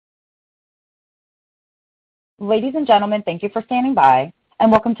Ladies and gentlemen, thank you for standing by,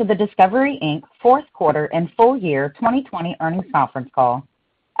 and welcome to the Discovery, Inc. Fourth Quarter and Full Year 2020 Earnings Conference Call.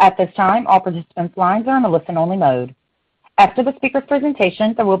 At this time, all participants' lines are in a listen-only mode. After the speaker's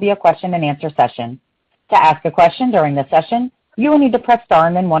presentation, there will be a question-and-answer session. To ask a question during the session, you will need to press star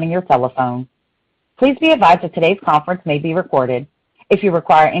and then one on your telephone. Please be advised that today's conference may be recorded. If you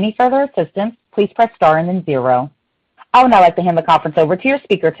require any further assistance, please press star and then zero. I would now like to hand the conference over to your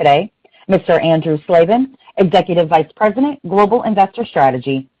speaker today, Mr. Andrew Slavin, Executive Vice President, Global Investor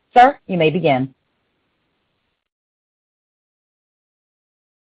Strategy. Sir, you may begin.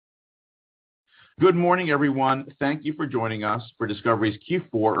 Good morning, everyone. Thank you for joining us for Discovery's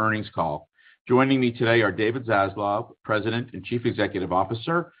Q4 earnings call. Joining me today are David Zaslav, President and Chief Executive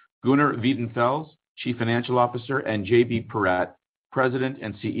Officer, Gunnar Wiedenfels, Chief Financial Officer, and JB Perrette, President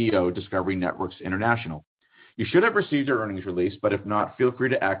and CEO, Discovery Networks International. You should have received our earnings release, but if not, feel free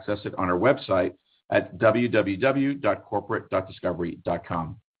to access it on our website at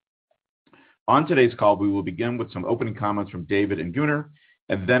www.corporate.discovery.com. On today's call, we will begin with some opening comments from David and Gunnar,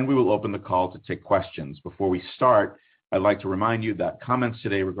 and then we will open the call to take questions. Before we start, I'd like to remind you that comments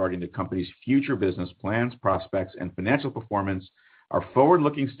today regarding the company's future business plans, prospects, and financial performance are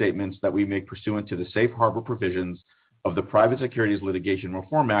forward-looking statements that we make pursuant to the safe harbor provisions of the Private Securities Litigation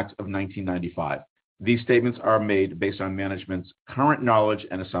Reform Act of 1995. These statements are made based on management's current knowledge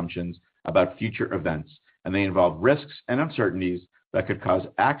and assumptions about future events, and they involve risks and uncertainties that could cause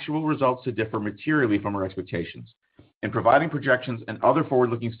actual results to differ materially from our expectations. In providing projections and other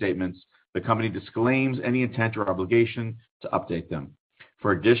forward-looking statements, the company disclaims any intent or obligation to update them.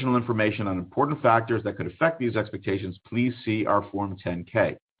 For additional information on important factors that could affect these expectations, please see our Form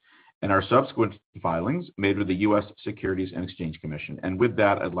 10-K and our subsequent filings made with the U.S. Securities and Exchange Commission. And with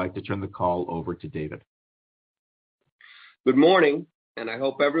that, I'd like to turn the call over to David. Good morning, and I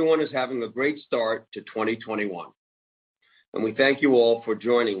hope everyone is having a great start to 2021. And we thank you all for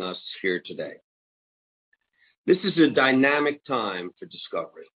joining us here today. This is a dynamic time for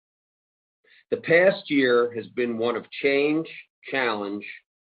Discovery. The past year has been one of change, challenge,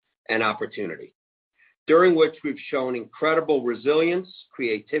 and opportunity, during which we've shown incredible resilience,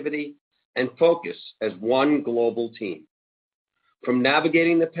 creativity, and focus as one global team. From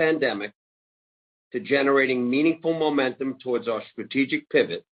navigating the pandemic to generating meaningful momentum towards our strategic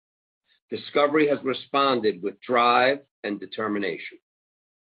pivot, Discovery has responded with drive and determination.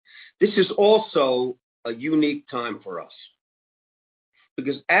 This is also a unique time for us,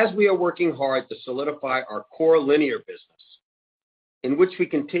 because as we are working hard to solidify our core linear business, in which we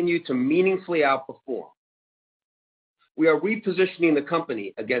continue to meaningfully outperform, we are repositioning the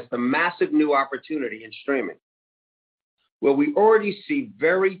company against a massive new opportunity in streaming, where we already see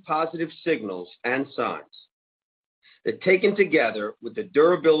very positive signals and signs that, taken together with the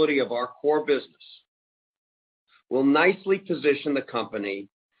durability of our core business, will nicely position the company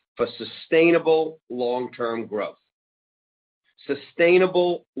for sustainable long-term growth.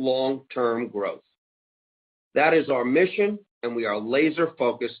 Sustainable long-term growth. That is our mission, and we are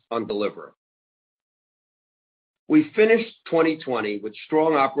laser-focused on delivering. We finished 2020 with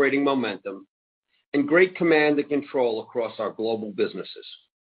strong operating momentum and great command and control across our global businesses,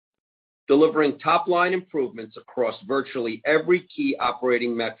 delivering top-line improvements across virtually every key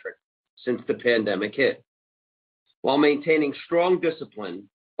operating metric since the pandemic hit, while maintaining strong discipline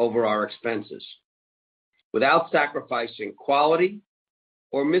over our expenses, without sacrificing quality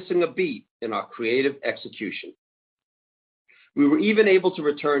or missing a beat in our creative execution. We were even able to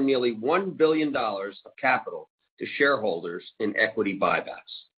return nearly $1 billion of capital to shareholders in equity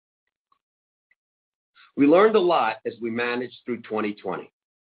buybacks. We learned a lot as we managed through 2020,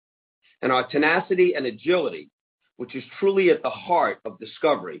 and our tenacity and agility, which is truly at the heart of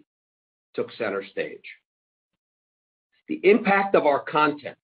Discovery, took center stage. The impact of our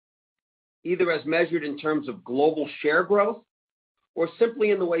content, either as measured in terms of global share growth or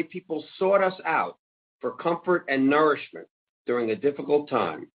simply in the way people sought us out for comfort and nourishment during a difficult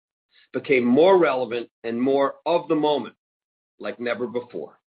time, became more relevant and more of the moment like never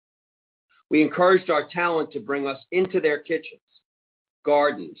before. We encouraged our talent to bring us into their kitchens,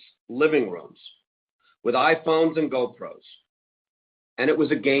 gardens, living rooms, with iPhones and GoPros, and it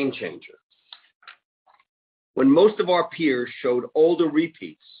was a game changer. When most of our peers showed older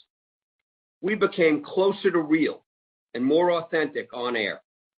repeats, we became closer to real and more authentic on air.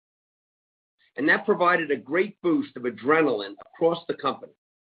 And that provided a great boost of adrenaline across the company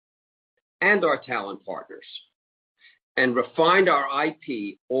and our talent partners, and refined our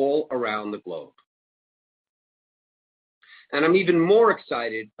IP all around the globe. And I'm even more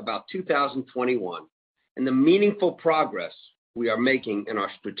excited about 2021 and the meaningful progress we are making in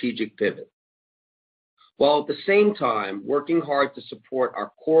our strategic pivot. while at the same time working hard to support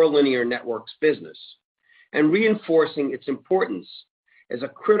our core linear networks business and reinforcing its importance as a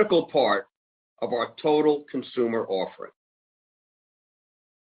critical part of our total consumer offering.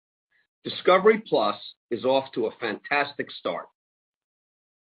 Discovery Plus is off to a fantastic start,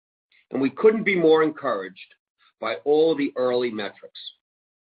 and we couldn't be more encouraged by all the early metrics.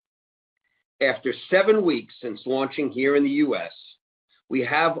 After 7 weeks since launching here in the U.S., we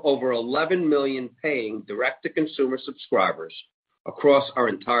have over 11 million paying direct-to-consumer subscribers across our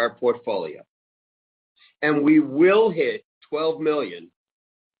entire portfolio, and we will hit 12 million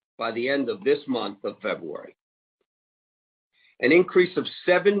by the end of this month of February, an increase of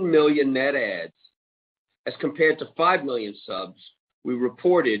 7 million net adds as compared to 5 million subs we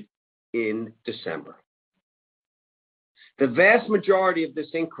reported in December. The vast majority of this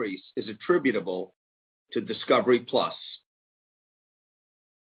increase is attributable to Discovery Plus,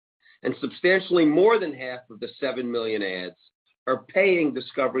 and substantially more than half of the 7 million adds are paying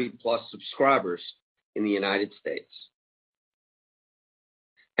Discovery Plus subscribers in the United States.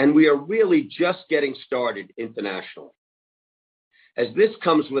 And we are really just getting started internationally, as this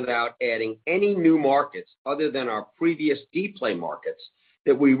comes without adding any new markets other than our previous Dplay markets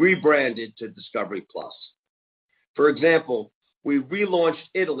that we rebranded to Discovery Plus. For example, we relaunched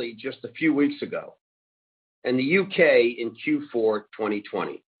Italy just a few weeks ago, and the UK in Q4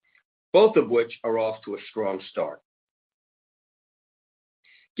 2020, both of which are off to a strong start.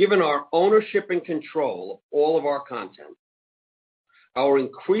 Given our ownership and control of all of our content, our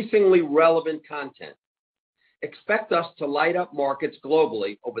increasingly relevant content, expect us to light up markets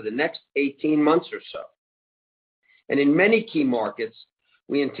globally over the next 18 months or so. And in many key markets,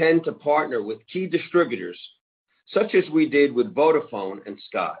 we intend to partner with key distributors, such as we did with Vodafone and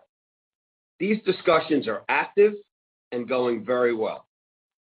Sky. These discussions are active and going very well.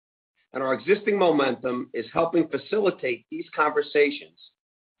 And our existing momentum is helping facilitate these conversations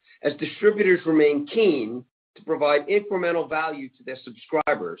as distributors remain keen to provide incremental value to their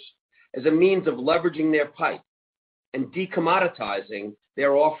subscribers as a means of leveraging their pipe and decommoditizing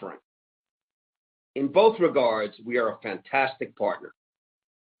their offering. In both regards, we are a fantastic partner.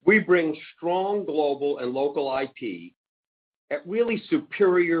 We bring strong global and local IP at really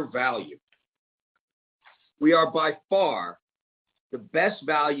superior value. We are by far the best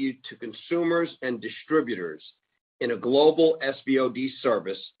value to consumers and distributors in a global SVOD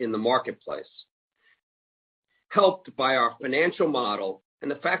service in the marketplace, helped by our financial model and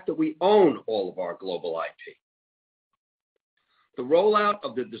the fact that we own all of our global IP. The rollout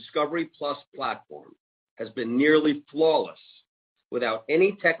of the Discovery Plus platform has been nearly flawless, without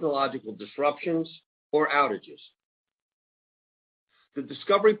any technological disruptions or outages. The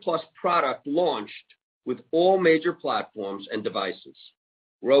Discovery Plus product launched with all major platforms and devices: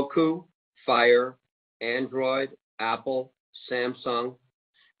 Roku, Fire, Android, Apple, Samsung,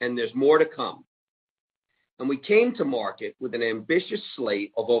 and there's more to come. And we came to market with an ambitious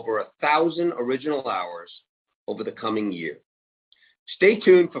slate of over 1,000 original hours over the coming year. Stay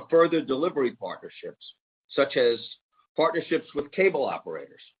tuned for further delivery partnerships, such as partnerships with cable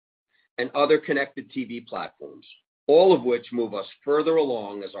operators and other connected TV platforms, all of which move us further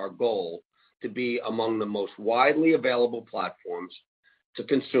along as our goal to be among the most widely available platforms to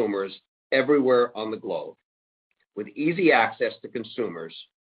consumers everywhere on the globe, with easy access to consumers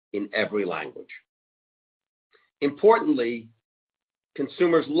in every language. Importantly,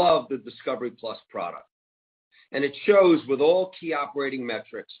 consumers love the Discovery Plus product, and it shows with all key operating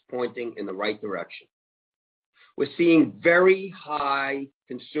metrics pointing in the right direction. We're seeing very high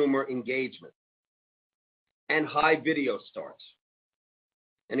consumer engagement and high video starts.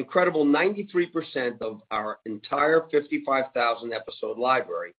 An incredible 93% of our entire 55,000 episode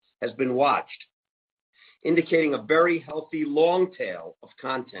library has been watched, indicating a very healthy long tail of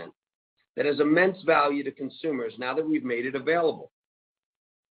content that has immense value to consumers now that we've made it available.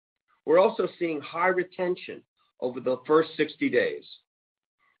 We're also seeing high retention over the first 60 days,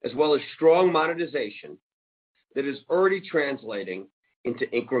 as well as strong monetization that is already translating into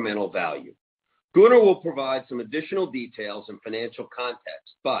incremental value. Gunnar will provide some additional details and financial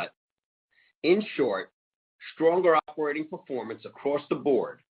context, but in short, stronger operating performance across the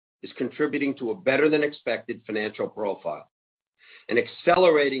board is contributing to a better than expected financial profile and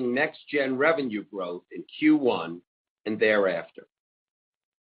accelerating next-gen revenue growth in Q1 and thereafter.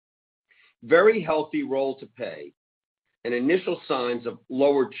 Very healthy roll to pay and initial signs of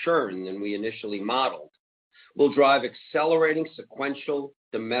lower churn than we initially modeled will drive accelerating sequential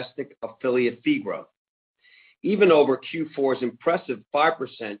domestic affiliate fee growth, even over Q4's impressive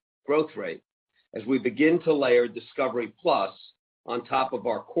 5% growth rate as we begin to layer Discovery Plus on top of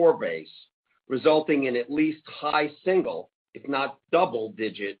our core base, resulting in at least high single, if not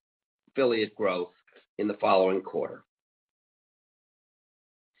double-digit affiliate growth in the following quarter.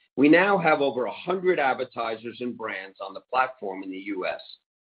 We now have over 100 advertisers and brands on the platform in the U.S.,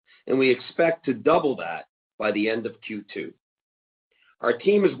 and we expect to double that by the end of Q2. Our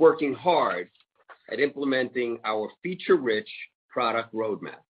team is working hard at implementing our feature-rich product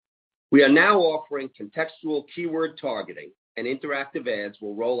roadmap. We are now offering contextual keyword targeting, and interactive ads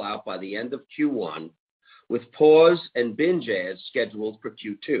will roll out by the end of Q1, with pause and binge ads scheduled for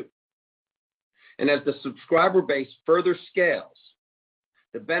Q2. And as the subscriber base further scales,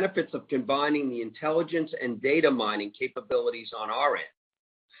 the benefits of combining the intelligence and data mining capabilities on our end,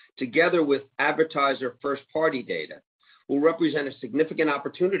 together with advertiser first-party data, will represent a significant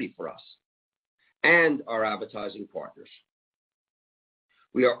opportunity for us and our advertising partners.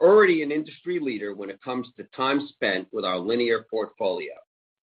 We are already an industry leader when it comes to time spent with our linear portfolio.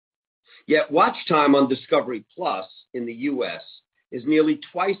 Yet watch time on Discovery Plus in the U.S. is nearly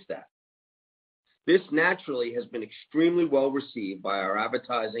twice that. This naturally has been extremely well received by our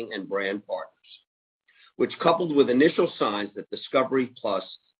advertising and brand partners, which, coupled with initial signs that Discovery Plus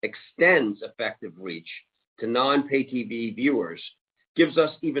extends effective reach to non-pay TV viewers, gives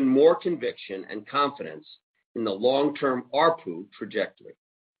us even more conviction and confidence in the long-term ARPU trajectory.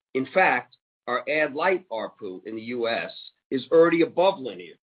 In fact, our ad-light ARPU in the U.S. is already above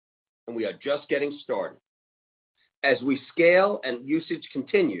linear, and we are just getting started. As we scale and usage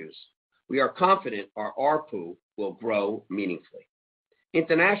continues, we are confident our ARPU will grow meaningfully.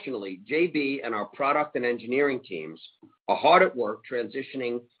 Internationally, JB and our product and engineering teams are hard at work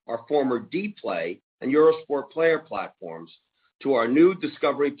transitioning our former Dplay and Eurosport Player platforms to our new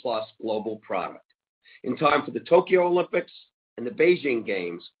Discovery Plus global product in time for the Tokyo Olympics and the Beijing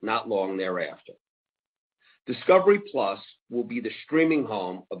Games not long thereafter. Discovery Plus will be the streaming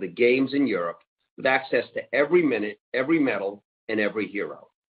home of the games in Europe, with access to every minute, every medal, and every hero,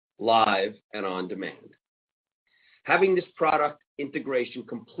 live and on demand. Having this product integration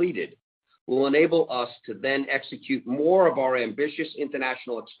completed will enable us to then execute more of our ambitious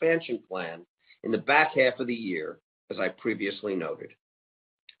international expansion plan in the back half of the year, as I previously noted.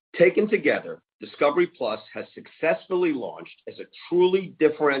 Taken together, Discovery Plus has successfully launched as a truly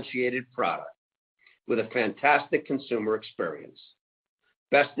differentiated product with a fantastic consumer experience,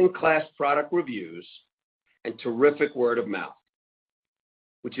 best-in-class product reviews, and terrific word of mouth,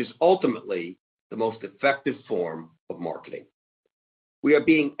 which is ultimately the most effective form of marketing. We are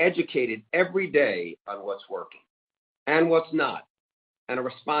being educated every day on what's working and what's not, and are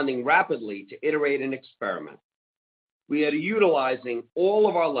responding rapidly to iterate and experiment. We are utilizing all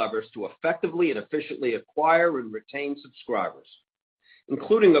of our levers to effectively and efficiently acquire and retain subscribers,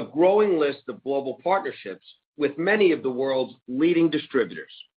 including a growing list of global partnerships with many of the world's leading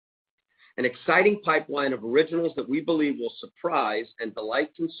distributors, an exciting pipeline of originals that we believe will surprise and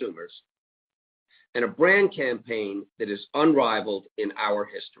delight consumers, and a brand campaign that is unrivaled in our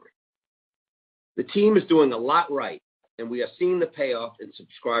history. The team is doing a lot right, and we are seeing the payoff in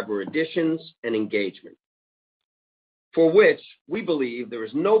subscriber additions and engagement, for which we believe there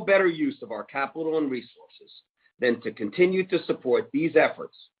is no better use of our capital and resources than to continue to support these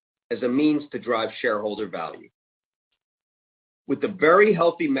efforts as a means to drive shareholder value. With the very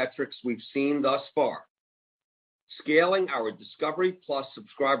healthy metrics we've seen thus far, scaling our Discovery Plus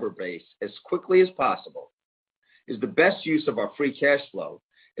subscriber base as quickly as possible is the best use of our free cash flow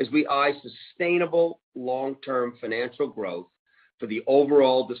as we eye sustainable long-term financial growth for the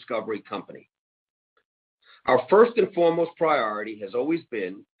overall Discovery company. Our first and foremost priority has always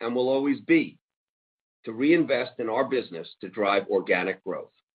been and will always be to reinvest in our business to drive organic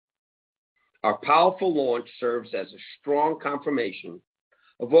growth. Our powerful launch serves as a strong confirmation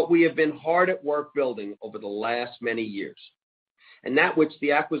of what we have been hard at work building over the last many years, and that which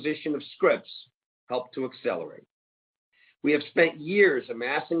the acquisition of Scripps helped to accelerate. We have spent years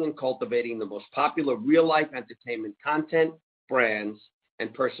amassing and cultivating the most popular real-life entertainment content, brands,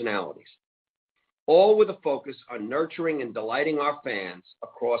 and personalities, all with a focus on nurturing and delighting our fans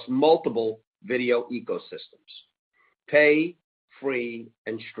across multiple video ecosystems, pay, free,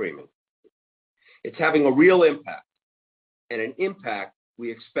 and streaming. It's having a real impact, and an impact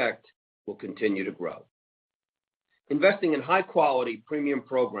we expect will continue to grow. Investing in high-quality premium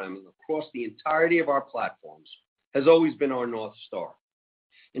programming across the entirety of our platforms has always been our North Star.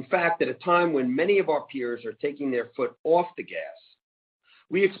 In fact, at a time when many of our peers are taking their foot off the gas,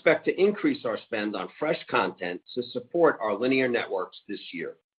 we expect to increase our spend on fresh content to support our linear networks this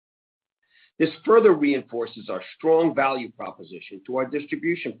year. This further reinforces our strong value proposition to our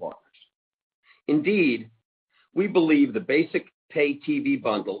distribution partners. Indeed, we believe the basic pay TV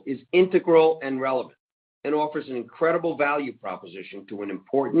bundle is integral and relevant and offers an incredible value proposition to an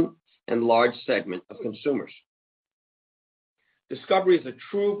important and large segment of consumers. Discovery is a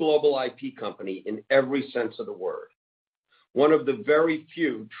true global IP company in every sense of the word, one of the very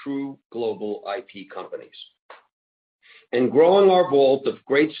few true global IP companies. And growing our vault of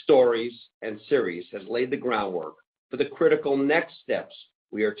great stories and series has laid the groundwork for the critical next steps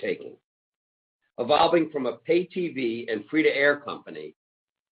we are taking, evolving from a pay TV and free-to-air company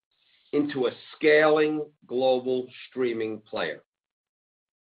into a scaling global streaming player.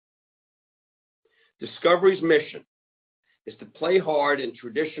 Discovery's mission is to play hard in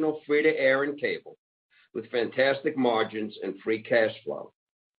traditional free-to-air and cable with fantastic margins and free cash flow,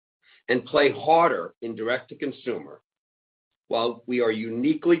 and play harder in direct-to-consumer while we are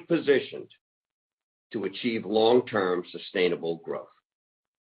uniquely positioned to achieve long-term sustainable growth.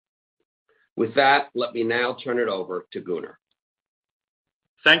 With that, let me now turn it over to Gunnar.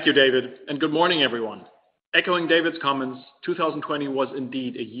 Thank you, David, and good morning, everyone. Echoing David's comments, 2020 was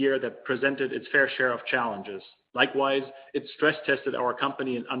indeed a year that presented its fair share of challenges. Likewise, it stress-tested our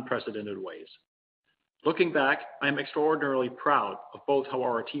company in unprecedented ways. Looking back, I am extraordinarily proud of both how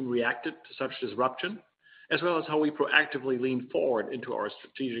our team reacted to such disruption, as well as how we proactively leaned forward into our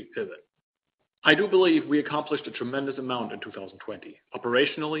strategic pivot. I do believe we accomplished a tremendous amount in 2020,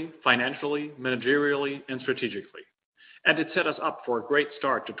 operationally, financially, managerially, and strategically. And it set us up for a great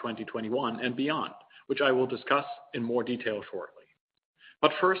start to 2021 and beyond, which I will discuss in more detail shortly.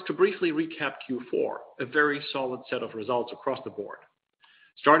 But first, to briefly recap Q4, a very solid set of results across the board.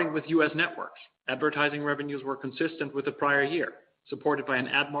 Starting with U.S. networks, advertising revenues were consistent with the prior year, supported by an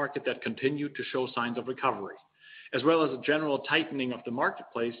ad market that continued to show signs of recovery, as well as a general tightening of the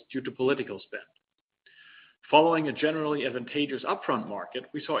marketplace due to political spend. Following a generally advantageous upfront market,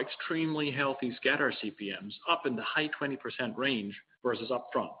 we saw extremely healthy scatter CPMs up in the high 20% range versus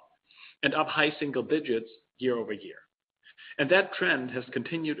upfront, and up high single digits year over year. And that trend has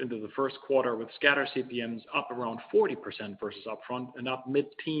continued into the first quarter with scatter CPMs up around 40% versus upfront and up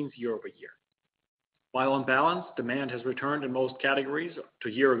mid-teens year over year. While on balance, demand has returned in most categories to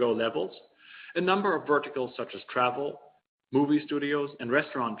year-ago levels, a number of verticals such as travel, movie studios, and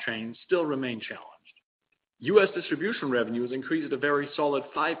restaurant chains still remain challenged. U.S. distribution revenues increased at a very solid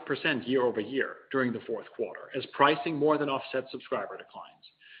 5% year over year during the fourth quarter, as pricing more than offset subscriber declines,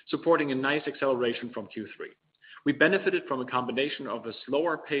 supporting a nice acceleration from Q3. We benefited from a combination of a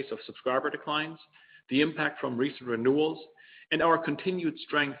slower pace of subscriber declines, the impact from recent renewals, and our continued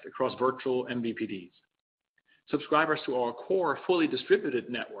strength across virtual MVPDs. Subscribers to our core fully distributed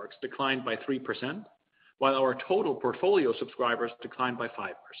networks declined by 3%, while our total portfolio subscribers declined by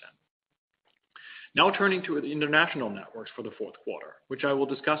 5%. Now turning to the international networks for the fourth quarter, which I will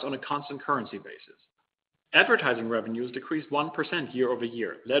discuss on a constant currency basis. Advertising revenues decreased 1% year over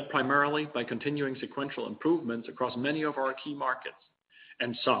year, led primarily by continuing sequential improvements across many of our key markets,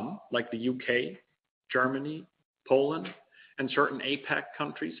 and some, like the UK, Germany, Poland, and certain APAC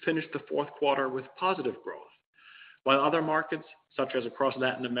countries, finished the fourth quarter with positive growth, while other markets, such as across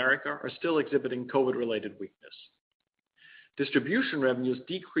Latin America, are still exhibiting COVID-related weakness. Distribution revenues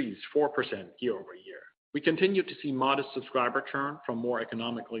decreased 4% year over year. We continue to see modest subscriber churn from more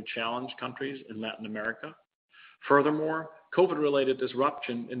economically challenged countries in Latin America. Furthermore, COVID-related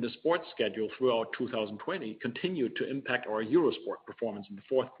disruption in the sports schedule throughout 2020 continued to impact our Eurosport performance in the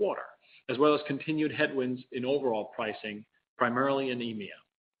fourth quarter, as well as continued headwinds in overall pricing, primarily in EMEA.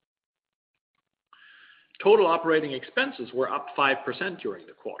 Total operating expenses were up 5% during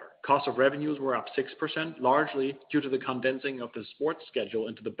the quarter. Cost of revenues were up 6%, largely due to the condensing of the sports schedule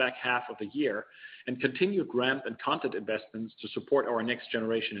into the back half of the year and continued ramp and content investments to support our next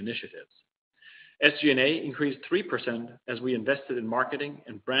generation initiatives. SG&A increased 3% as we invested in marketing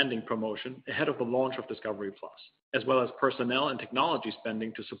and branding promotion ahead of the launch of Discovery+, as well as personnel and technology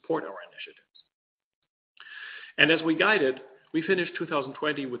spending to support our initiatives. And as we guided, we finished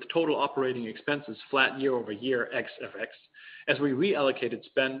 2020 with total operating expenses flat year over year ex-FX, as we reallocated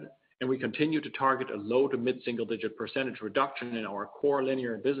spend and we continue to target a low to mid-single digit percentage reduction in our core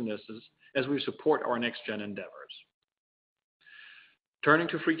linear businesses as we support our next-gen endeavors. Turning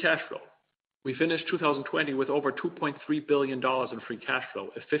to free cash flow. We finished 2020 with over $2.3 billion in free cash flow,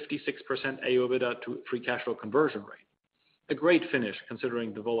 a 56% AOIBDA to free cash flow conversion rate. A great finish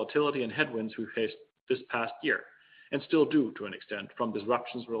considering the volatility and headwinds we faced this past year, and still do to an extent from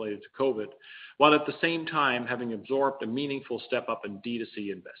disruptions related to COVID, while at the same time having absorbed a meaningful step up in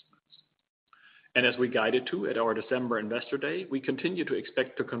D2C investments. And as we guided to at our December Investor Day, we continue to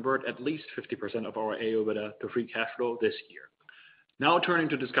expect to convert at least 50% of our AOIBDA to free cash flow this year. Now turning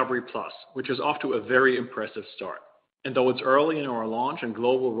to Discovery+, which is off to a very impressive start. And though it's early in our launch and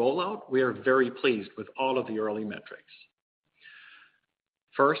global rollout, we are very pleased with all of the early metrics.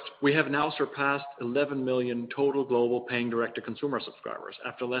 First, we have now surpassed 11 million total global paying direct-to-consumer subscribers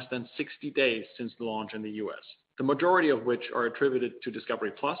after less than 60 days since the launch in the US, the majority of which are attributed to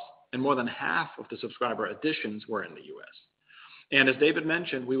Discovery Plus, and more than half of the subscriber additions were in the US. And as David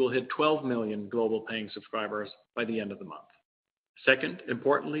mentioned, we will hit 12 million global paying subscribers by the end of the month. Second,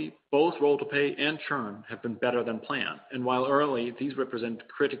 importantly, both roll to pay and churn have been better than planned, and while early, these represent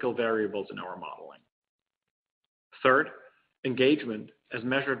critical variables in our modeling. Third, engagement, as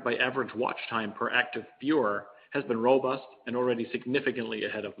measured by average watch time per active viewer, has been robust and already significantly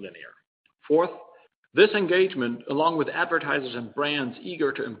ahead of linear. Fourth, this engagement, along with advertisers and brands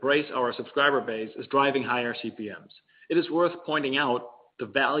eager to embrace our subscriber base, is driving higher CPMs. It is worth pointing out the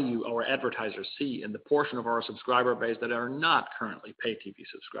value our advertisers see in the portion of our subscriber base that are not currently pay TV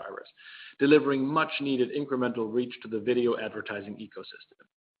subscribers, delivering much needed incremental reach to the video advertising ecosystem.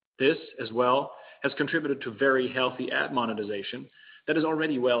 This, as well, has contributed to very healthy ad monetization that is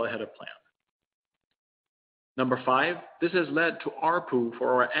already well ahead of plan. Number 5, this has led to ARPU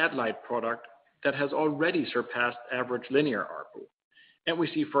for our Ad-Lite product that has already surpassed average linear ARPU. And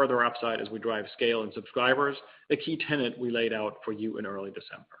we see further upside as we drive scale in subscribers, a key tenet we laid out for you in early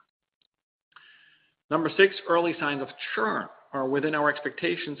December. Number 6, early signs of churn are within our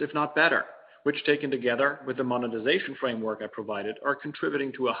expectations, if not better, which taken together with the monetization framework I provided are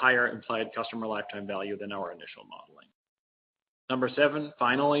contributing to a higher implied customer lifetime value than our initial modeling. Number 7,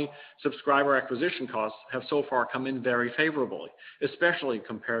 finally, subscriber acquisition costs have so far come in very favorably, especially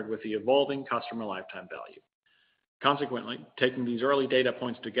compared with the evolving customer lifetime value. Consequently, taking these early data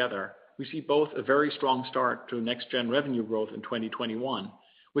points together, we see both a very strong start to next-gen revenue growth in 2021,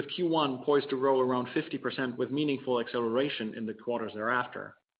 with Q1 poised to grow around 50% with meaningful acceleration in the quarters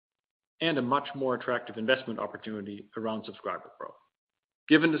thereafter, and a much more attractive investment opportunity around subscriber growth.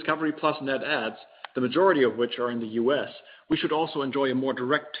 Given Discovery Plus net adds, the majority of which are in the US, we should also enjoy a more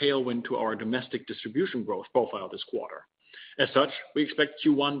direct tailwind to our domestic distribution growth profile this quarter. As such, we expect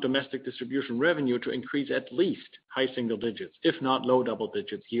Q1 domestic distribution revenue to increase at least high single digits, if not low double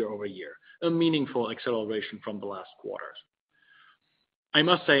digits year over year, a meaningful acceleration from the last quarters. I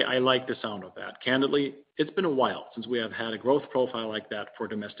must say I like the sound of that. Candidly, it's been a while since we have had a growth profile like that for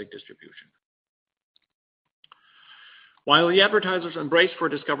domestic distribution. While the advertisers' embrace for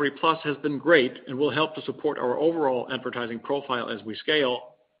Discovery Plus has been great and will help to support our overall advertising profile as we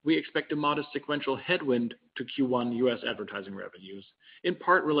scale, we expect a modest sequential headwind to Q1 US advertising revenues, in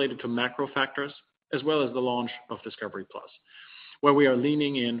part related to macro factors, as well as the launch of Discovery Plus, where we are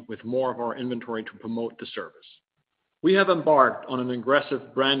leaning in with more of our inventory to promote the service. We have embarked on an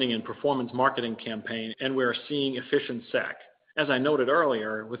aggressive branding and performance marketing campaign, and we are seeing efficient SAC. As I noted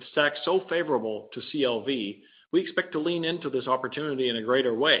earlier, with SAC so favorable to CLV, we expect to lean into this opportunity in a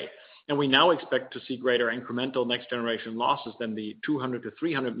greater way, and we now expect to see greater incremental next-generation losses than the $200 to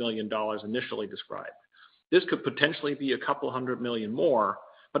 $300 million initially described. This could potentially be a couple $100 million more,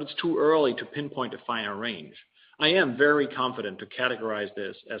 but it's too early to pinpoint a finer range. I am very confident to categorize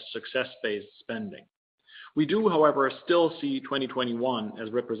this as success-based spending. We do, however, still see 2021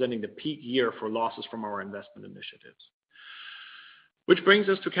 as representing the peak year for losses from our investment initiatives. Which brings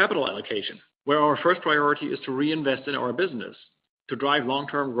us to capital allocation, where our first priority is to reinvest in our business to drive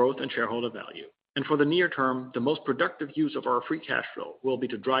long-term growth and shareholder value. And for the near term, the most productive use of our free cash flow will be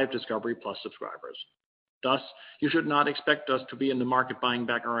to drive Discovery Plus subscribers. Thus, you should not expect us to be in the market buying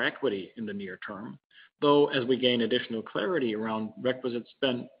back our equity in the near term, though as we gain additional clarity around requisite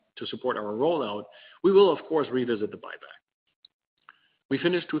spend to support our rollout, we will of course revisit the buyback. We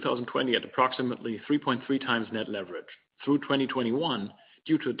finished 2020 at approximately 3.3 times net leverage. Through 2021,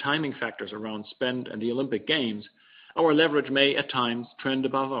 due to timing factors around spend and the Olympic Games, our leverage may at times trend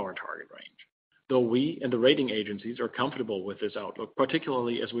above our target range, though we and the rating agencies are comfortable with this outlook,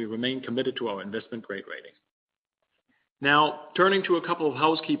 particularly as we remain committed to our investment grade rating. Now, turning to a couple of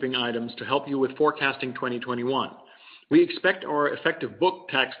housekeeping items to help you with forecasting 2021. We expect our effective book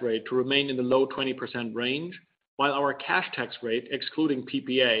tax rate to remain in the low 20% range, while our cash tax rate, excluding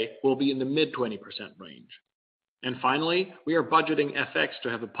PPA, will be in the mid 20% range. And finally, we are budgeting FX to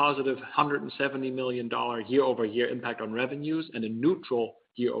have a positive $170 million year-over-year impact on revenues and a neutral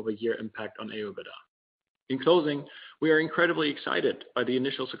year-over-year impact on AOIBDA. In closing, we are incredibly excited by the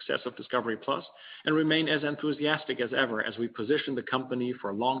initial success of Discovery Plus and remain as enthusiastic as ever as we position the company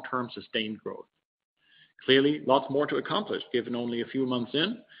for long-term sustained growth. Clearly, lots more to accomplish given only a few months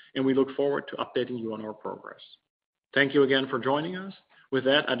in, and we look forward to updating you on our progress. Thank you again for joining us. With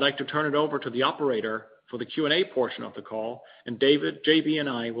that, I'd like to turn it over to the operator for the Q&A portion of the call, and David, JB, and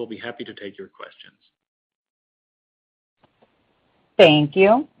I will be happy to take your questions. Thank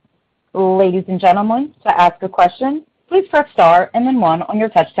you. Ladies and gentlemen, to ask a question, please press star and then one on your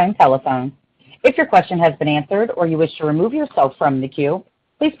touchtone telephone. If your question has been answered or you wish to remove yourself from the queue,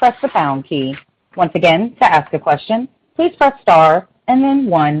 please press the pound key. Once again, to ask a question, please press star and then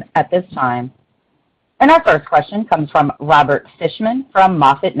one at this time. And our first question comes from Robert Fishman from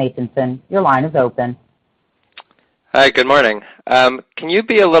MoffettNathanson. Your line is open. Hi, good morning. Can you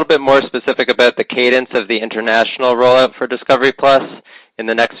be a little bit more specific about the cadence of the international rollout for Discovery Plus in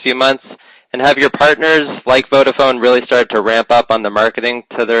the next few months? And have your partners, like Vodafone, really started to ramp up on the marketing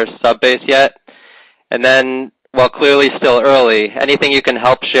to their sub base yet? And then, while clearly still early, anything you can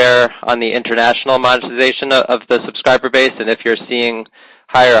help share on the international monetization of the subscriber base, and if you're seeing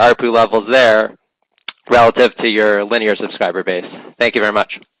higher ARPU levels there relative to your linear subscriber base? Thank you very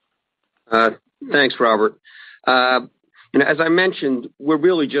much. Thanks, Robert. As I mentioned, we're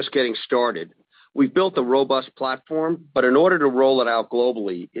really just getting started. We've built a robust platform, but in order to roll it out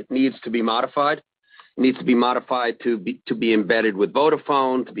globally, it needs to be modified. It needs to be modified to be embedded with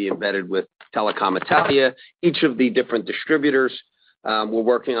Vodafone, to be embedded with Telecom Italia, each of the different distributors. We're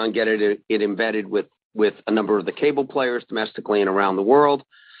working on getting it embedded with a number of the cable players domestically and around the world.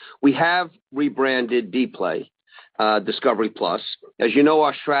 We have rebranded Dplay, Discovery Plus. As you know,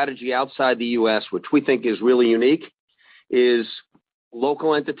 our strategy outside the U.S., which we think is really unique, is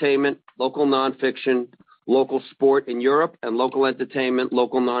local entertainment, local nonfiction, local sport in Europe, and local entertainment,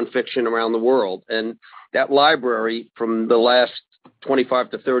 local nonfiction around the world. And that library from the last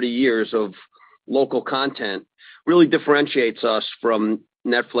 25 to 30 years of local content really differentiates us from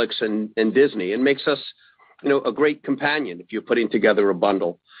Netflix and Disney and makes us, a great companion if you're putting together a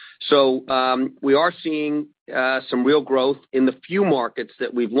bundle. So we are seeing some real growth in the few markets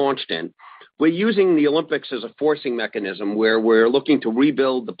that we've launched in. We're using the Olympics as a forcing mechanism where we're looking to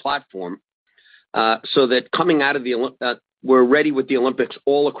rebuild the platform so that coming out of we're ready with the Olympics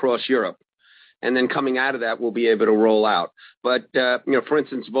all across Europe. And then coming out of that, we'll be able to roll out. But, for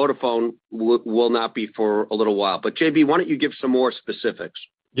instance, Vodafone will not be for a little while. But, JB, why don't you give some more specifics?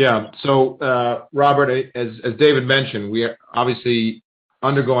 Yeah. So, Robert, as David mentioned, we are obviously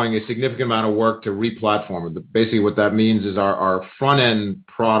undergoing a significant amount of work to re-platform. Basically, what that means is our front-end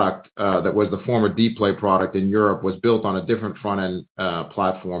product that was the former Dplay product in Europe was built on a different front-end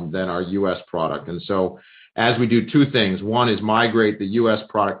platform than our U.S. product. And so as we do two things, one is migrate the U.S.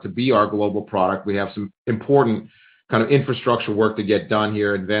 product to be our global product. We have some important kind of infrastructure work to get done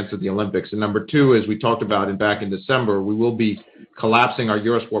here in advance of the Olympics. And number two, as we talked about back in December, we will be collapsing our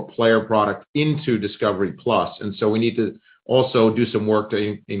Eurosport Player product into Discovery Plus. And so we need to also do some work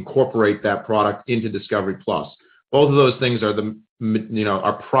to incorporate that product into Discovery Plus. Both of those things are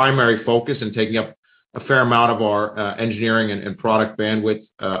our primary focus and taking up a fair amount of our engineering and product bandwidth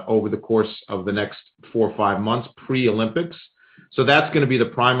over the course of the next 4 or 5 months pre-Olympics. So that's going to be the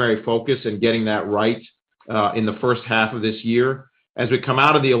primary focus and getting that right in the first half of this year. As we come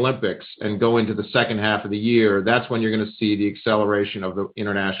out of the Olympics and go into the second half of the year, that's when you're going to see the acceleration of the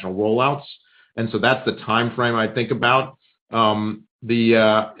international rollouts. And so that's the time frame I think about. And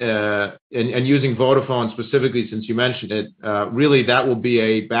using Vodafone specifically, since you mentioned it, really that will be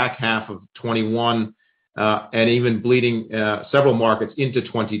a back half of 21 and even bleeding several markets into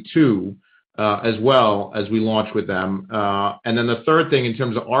 22 as well as we launch with them. And then the third thing in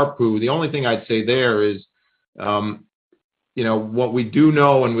terms of ARPU, the only thing I'd say there is, what we do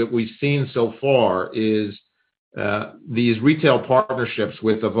know and what we've seen so far is these retail partnerships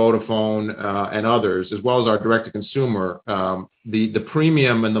with the Vodafone and others, as well as our direct-to-consumer, the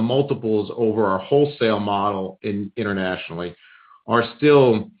premium and the multiples over our wholesale model internationally are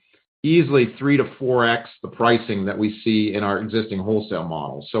still easily 3 to 4x the pricing that we see in our existing wholesale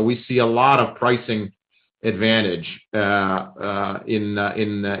model. So we see a lot of pricing advantage in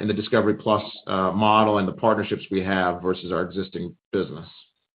the Discovery Plus model and the partnerships we have versus our existing business.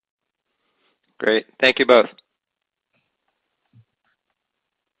 Great. Thank you both.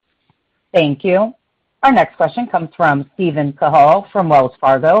 Thank you. Our next question comes from Steven Cahall from Wells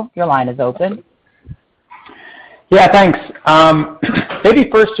Fargo. Your line is open. Yeah, thanks.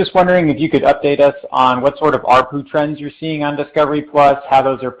 Maybe first just wondering if you could update us on what sort of ARPU trends you're seeing on Discovery Plus, how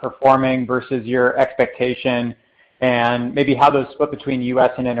those are performing versus your expectation, and maybe how those split between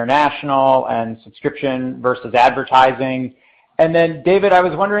U.S. and international and subscription versus advertising. And then, David, I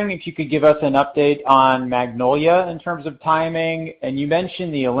was wondering if you could give us an update on Magnolia in terms of timing. And you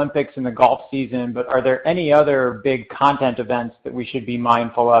mentioned the Olympics and the golf season, but are there any other big content events that we should be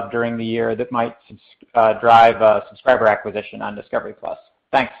mindful of during the year that might drive subscriber acquisition on Discovery Plus?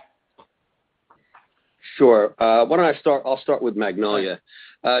 Thanks. Sure. Why don't I start? I'll start with Magnolia.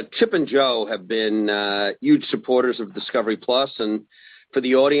 Chip and Joe have been huge supporters of Discovery Plus, and for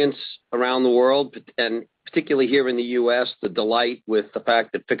the audience around the world, and particularly here in the U.S., the delight with the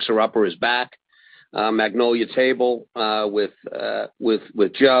fact that Fixer Upper is back, Magnolia Table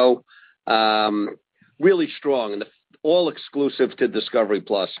with Joe, really strong, and all exclusive to Discovery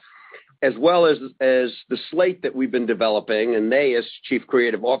Plus, as well as the slate that we've been developing, and they, as chief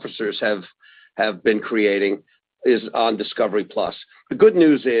creative officers, have been creating, is on Discovery Plus. The good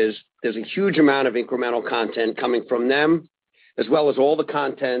news is there's a huge amount of incremental content coming from them, as well as all the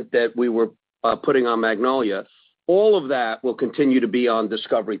content that we were putting on Magnolia. All of that will continue to be on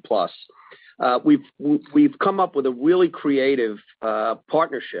Discovery Plus. We've come up with a really creative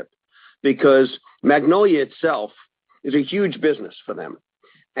partnership, because Magnolia itself is a huge business for them,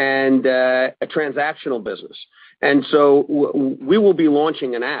 and a transactional business. And so we will be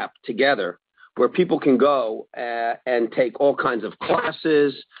launching an app together where people can go and take all kinds of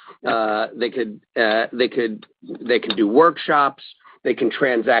classes. They could do workshops. They can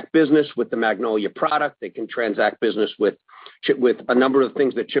transact business with the Magnolia product. They can transact business with a number of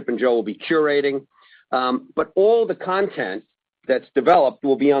things that Chip and Joe will be curating. But all the content that's developed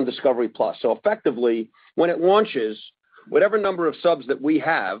will be on Discovery Plus. So effectively, when it launches, whatever number of subs that we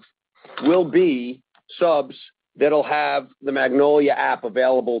have will be subs that'll have the Magnolia app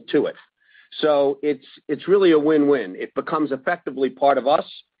available to it. So it's really a win-win. It becomes effectively part of us,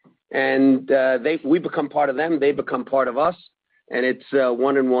 and we become part of them. They become part of us, and it's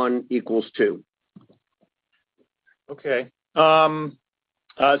 1 and 1 equals 2. Okay,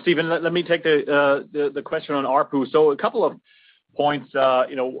 Stephen, let me take the question on ARPU. So a couple of points,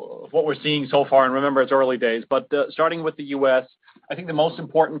 what we're seeing so far, and remember it's early days, but starting with the U.S., I think the most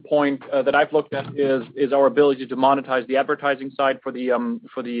important point that I've looked at is our ability to monetize the advertising side for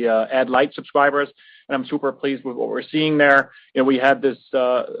the ad light subscribers, and I'm super pleased with what we're seeing there. We had this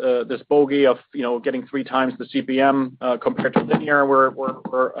bogey of getting 3 times the CPM compared to linear. We're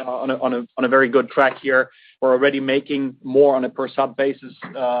on a very good track here. We're already making more on a per sub basis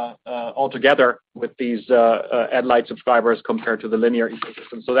altogether with these ad light subscribers compared to the linear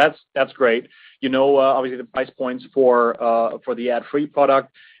ecosystem. So that's great. Obviously the price points for the ad-free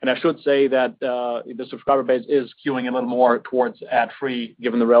product, and I should say that the subscriber base is skewing a little more towards ad-free,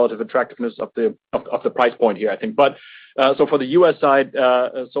 given the relative attractiveness of the price point here, I think. But so for the U.S. side,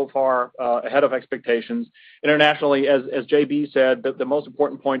 so far ahead of expectations. Internationally, as JB said, the most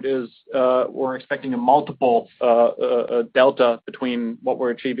important point is we're expecting a multiple delta between what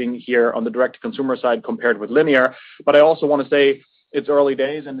we're achieving here on the direct-to-consumer side compared with linear. But I also want to say it's early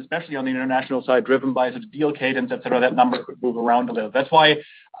days, and especially on the international side, driven by such deal cadence, et cetera, that number could move around a little. That's why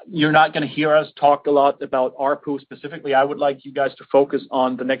you're not going to hear us talk a lot about ARPU specifically. I would like you guys to focus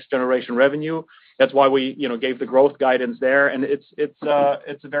on the next generation revenue. That's why we gave the growth guidance there, and it's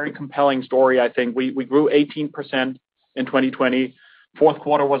a very compelling story. I think we grew 18% in 2020. Fourth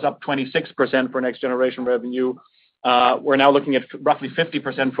quarter was up 26% for next generation revenue. We're now looking at roughly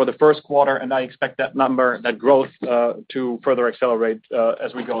 50% for the first quarter, and I expect that growth to further accelerate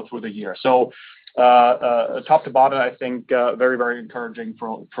as we go through the year. So top to bottom, I think very, very encouraging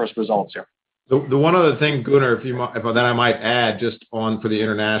for first results here. The one other thing, Gunnar, if I might add just on for the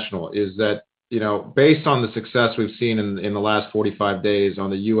international, is that based on the success we've seen in the last 45 days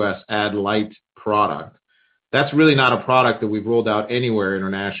on the U.S. ad light product, that's really not a product that we've rolled out anywhere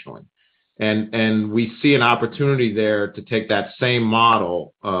internationally. And we see an opportunity there to take that same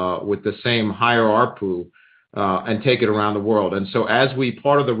model with the same higher ARPU and take it around the world. And so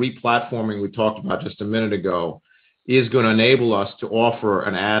part of the replatforming we talked about just a minute ago is going to enable us to offer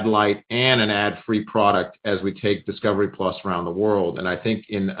an ad light and an ad-free product as we take Discovery Plus around the world. And I think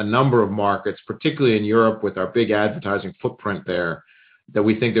in a number of markets, particularly in Europe with our big advertising footprint there, that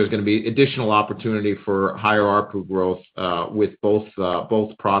we think there's going to be additional opportunity for higher ARPU growth with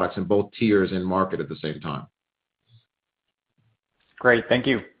both products and both tiers in market at the same time. Great, thank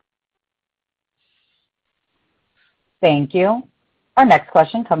you. Thank you. Our next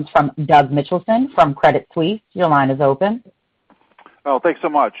question comes from Doug Mitchelson from Credit Suisse. Your line is open. Oh, thanks so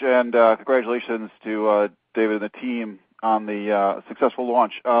much, and congratulations to David and the team on the successful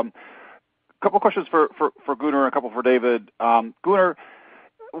launch. A couple of questions for Gunnar and a couple for David. Gunnar,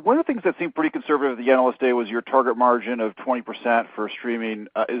 one of the things that seemed pretty conservative at the Analyst Day was your target margin of 20% for streaming.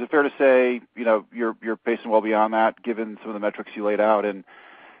 Is it fair to say you're pacing well beyond that, given some of the metrics you laid out? And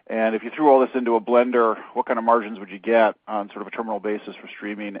if you threw all this into a blender, what kind of margins would you get on sort of a terminal basis for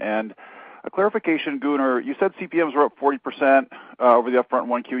streaming? And a clarification, Gunnar, you said CPMs were up 40% over the upfront in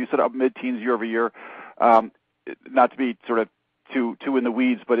 1Q. You said up mid-teens year over year. Not to be sort of too in the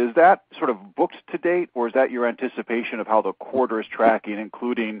weeds, but is that sort of booked to date, or is that your anticipation of how the quarter is tracking,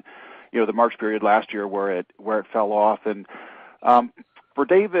 including, the March period last year where it fell off? And for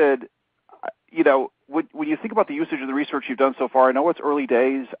David, when you think about the usage of the research you've done so far, I know it's early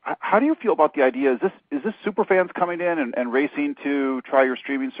days. How do you feel about the idea? Is this super fans coming in and racing to try your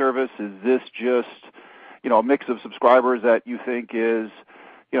streaming service? Is this just, a mix of subscribers that you think is,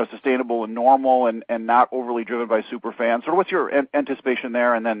 sustainable and normal and not overly driven by super fans? So what's your anticipation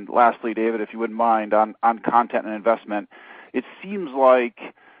there? And then lastly, David, if you wouldn't mind, on content and investment, it seems like,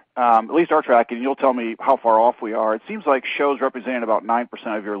 at least our tracking, and you'll tell me how far off we are, it seems like shows representing about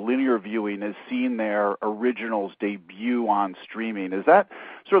 9% of your linear viewing is seeing their originals debut on streaming. Is that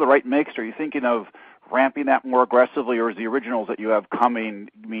sort of the right mix? Are you thinking of ramping that more aggressively, or is the originals that you have coming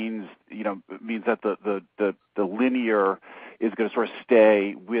means that the linear is going to sort of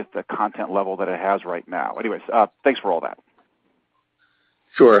stay with the content level that it has right now? Anyways, thanks for all that.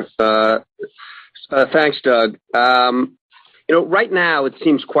 Sure. Thanks, Doug. Right now it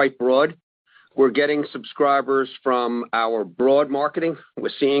seems quite broad. We're getting subscribers from our broad marketing. We're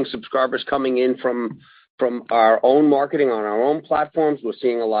seeing subscribers coming in from our own marketing on our own platforms. We're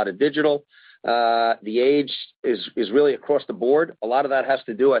seeing a lot of digital. The age is really across the board. A lot of that has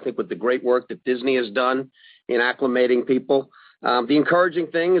to do, I think, with the great work that Disney has done in acclimating people. The encouraging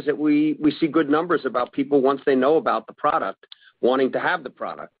thing is that we see good numbers about people once they know about the product, wanting to have the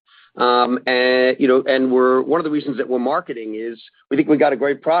product. And we're one of the reasons that we're marketing is we think we got a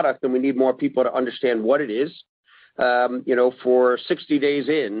great product and we need more people to understand what it is. For 60 days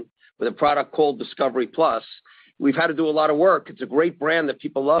in with a product called Discovery Plus, we've had to do a lot of work. It's a great brand that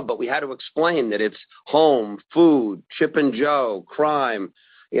people love, but we had to explain that it's home, food, Chip and Jo, crime,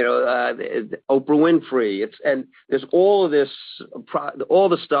 Oprah Winfrey. And there's all of this, all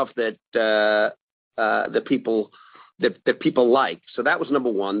the stuff that people like. So that was number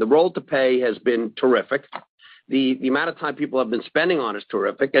one. The roll to pay has been terrific. The amount of time people have been spending on is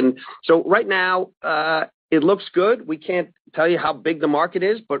terrific. And so right now, it looks good. We can't tell you how big the market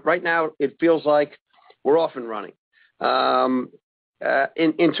is, but right now it feels like we're off and running.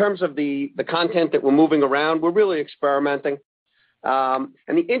 In terms of the content that we're moving around, we're really experimenting. And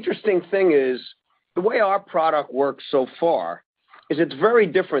the interesting thing is the way our product works so far is it's very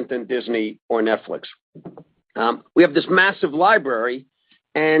different than Disney or Netflix. We have this massive library,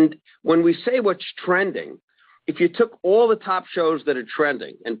 and when we say what's trending, if you took all the top shows that are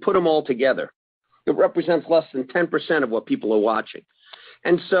trending and put them all together, it represents less than 10% of what people are watching.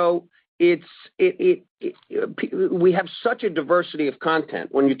 And so we have such a diversity of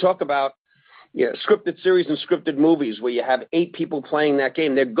content. When you talk about scripted series and scripted movies where you have 8 people playing that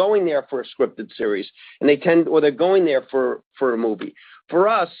game, they're going there for a scripted series, and they're going there for a movie. For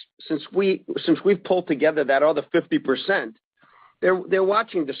us, since we've pulled together that other 50%, they're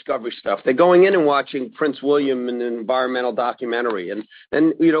watching Discovery stuff. They're going in and watching Prince William and an environmental documentary, and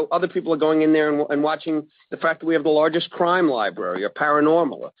other people are going in there and watching the fact that we have the largest crime library or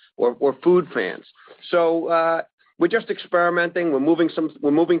paranormal or food fans. So we're just experimenting. We're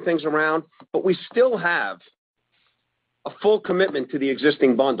moving things around, but we still have a full commitment to the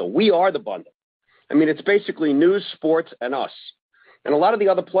existing bundle. We are the bundle. I mean, it's basically news, sports, and us. And a lot of the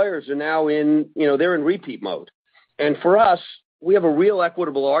other players are now they're in repeat mode. And for us, we have a real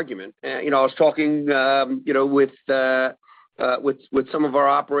equitable argument. I was talking, with some of our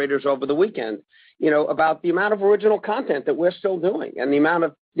operators over the weekend, about the amount of original content that we're still doing and the amount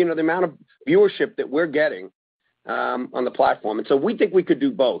of viewership that we're getting on the platform. And so we think we could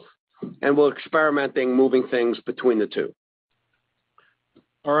do both, and we're experimenting, moving things between the two.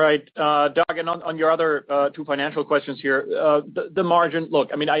 All right, Doug, and on your other 2 financial questions here, the margin. Look,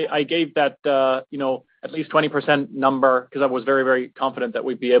 I mean, I gave that at least 20% number because I was very, very confident that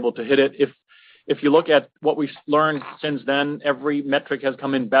we'd be able to hit it. If you look at what we've learned since then, every metric has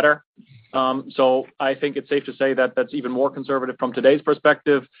come in better. So I think it's safe to say that that's even more conservative from today's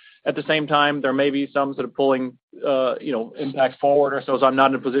perspective. At the same time, there may be some sort of pulling, impact forward or so. So I'm not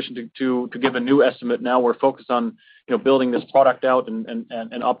in a position to give a new estimate now. We're focused on, building this product out and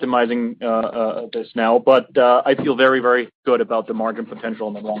optimizing this now. But I feel very, very good about the margin potential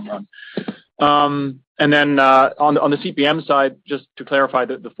in the long run. And then on the CPM side, just to clarify,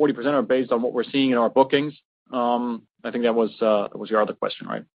 the 40% are based on what we're seeing in our bookings. I think that was your other question,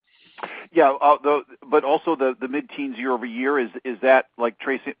 right? Yeah, but also the mid-teens year over year, is that like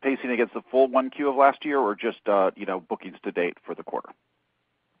pacing against the full 1Q of last year, or just bookings to date for the quarter?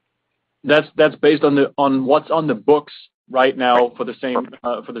 That's based on what's on the books right now for the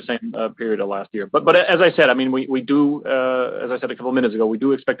same period of last year. But as I said, I mean, we do, as I said a couple of minutes ago, we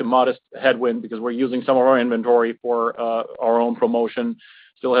do expect a modest headwind because we're using some of our inventory for our own promotion.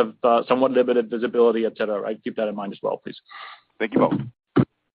 Still have somewhat limited visibility, et cetera. Right? Keep that in mind as well, please. Thank you both.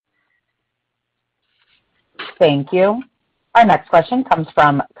 Thank you. Our next question comes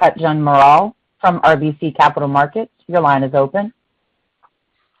from Kutgun Maral from RBC Capital Markets. Your line is open.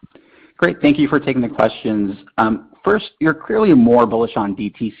 Great. Thank you for taking the questions. First, you're clearly more bullish on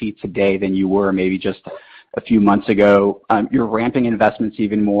DTC today than you were maybe just a few months ago. You're ramping investments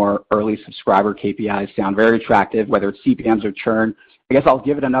even more. Early subscriber KPIs sound very attractive, whether it's CPMs or churn. I guess I'll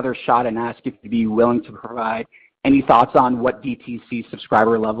give it another shot and ask if you'd be willing to provide any thoughts on what DTC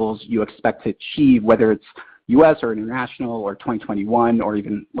subscriber levels you expect to achieve, whether it's U.S. or international or 2021 or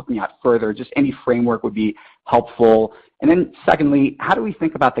even looking out further. Just any framework would be helpful. And then secondly, how do we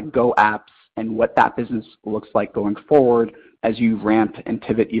think about the Go apps and what that business looks like going forward as you ramp and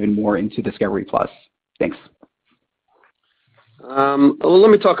pivot even more into Discovery Plus? Thanks. Well,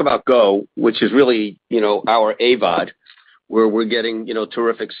 let me talk about Go, which is really, our AVOD, where we're getting,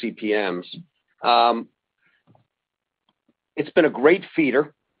 terrific CPMs. It's been a great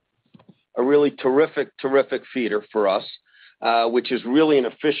feeder, a really terrific feeder for us, which is really an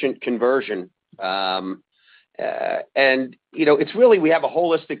efficient conversion. And, it's really, we have a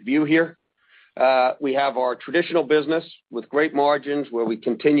holistic view here. We have our traditional business with great margins where we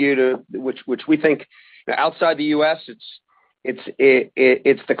continue to, which we think outside the U.S.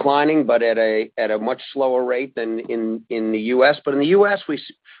 it's declining, but at a much slower rate than in the U.S. But in the U.S. we're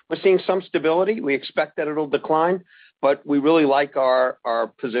seeing some stability. We expect that it'll decline, but we really like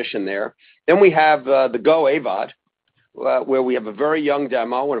our position there. Then we have the Go AVOD, where we have a very young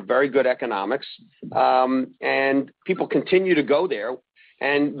demo and a very good economics, and people continue to go there.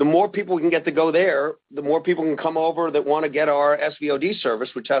 And the more people we can get to go there, the more people can come over that want to get our SVOD service,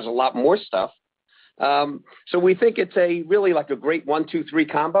 which has a lot more stuff. So we think it's really like a great 1, 2, 3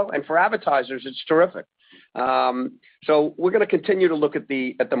 combo, and for advertisers, it's terrific. So we're going to continue to look at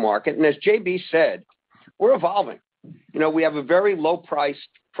the market, and as JB said, we're evolving. We have a very low-priced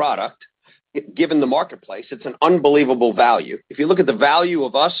product. Given the marketplace, it's an unbelievable value. If you look at the value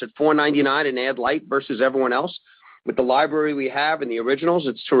of us at $4.99 in ad light versus everyone else, with the library we have and the originals,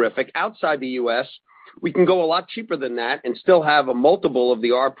 it's terrific. Outside the U.S., we can go a lot cheaper than that and still have a multiple of the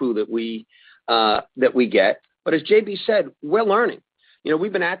ARPU that we get. But as JB said, we're learning.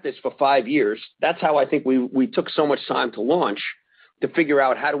 We've been at this for 5 years. That's how I think we took so much time to launch, to figure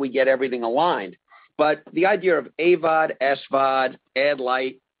out how do we get everything aligned. But the idea of AVOD, SVOD, ad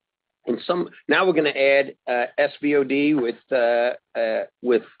light, and now we're going to add SVOD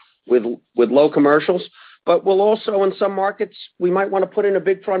with low commercials, but we'll also in some markets we might want to put in a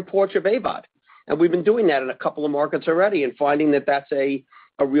big front porch of AVOD, and we've been doing that in a couple of markets already and finding that that's a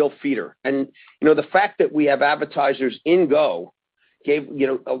real feeder. And the fact that we have advertisers in Go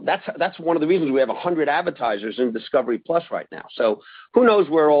that's one of the reasons we have 100 advertisers in Discovery Plus right now. So who knows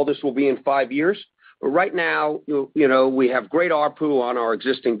where all this will be in 5 years. But right now, we have great ARPU on our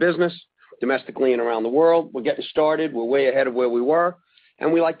existing business, domestically and around the world. We're getting started. We're way ahead of where we were,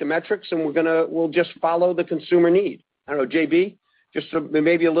 and we like the metrics, and we'll just follow the consumer need. I don't know, JB, just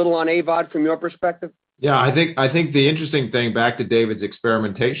maybe a little on AVOD from your perspective. Yeah, I think the interesting thing, back to David's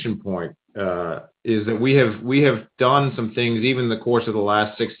experimentation point, is that we have done some things even in the course of the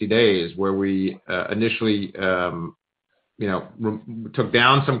last 60 days where we initially took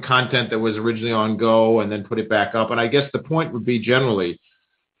down some content that was originally on Go and then put it back up. And I guess the point would be generally,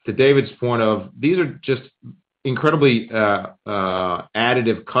 to David's point of, these are just incredibly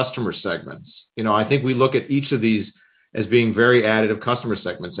additive customer segments. I think we look at each of these as being very additive customer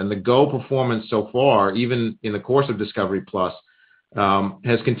segments. And the Go performance so far, even in the course of Discovery Plus,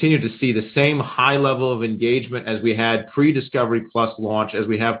 has continued to see the same high level of engagement as we had pre-Discovery Plus launch as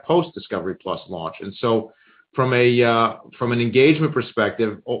we have post-Discovery Plus launch. And so from an engagement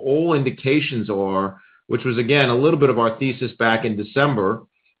perspective, all indications are, which was again a little bit of our thesis back in December,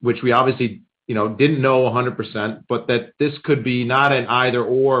 which we obviously didn't know 100%, but that this could be not an either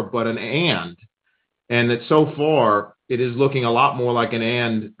or, but an and that so far it is looking a lot more like an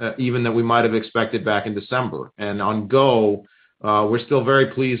and even than we might have expected back in December. And on Go, we're still very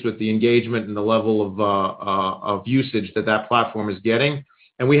pleased with the engagement and the level of usage that platform is getting.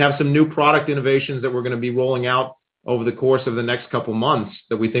 And we have some new product innovations that we're going to be rolling out over the course of the next couple months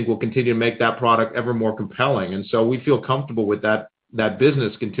that we think will continue to make that product ever more compelling. And so we feel comfortable with that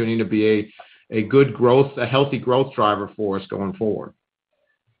business continuing to be a good growth, a healthy growth driver for us going forward.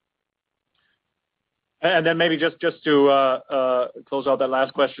 And then maybe just to close out that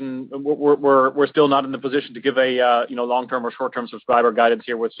last question, we're still not in the position to give a long-term or short-term subscriber guidance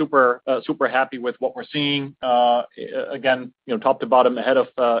here. We're super happy with what we're seeing. Again, top to bottom ahead of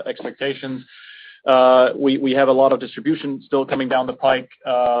expectations. We have a lot of distribution still coming down the pike.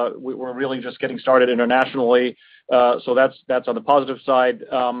 We're really just getting started internationally. So that's on the positive side.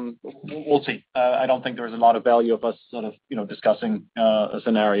 We'll see. I don't think there's a lot of value of us sort of discussing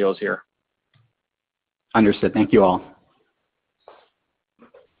scenarios here. Understood. Thank you all.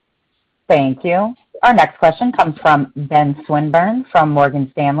 Thank you. Our next question comes from Ben Swinburne from Morgan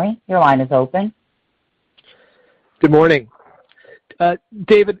Stanley. Your line is open. Good morning.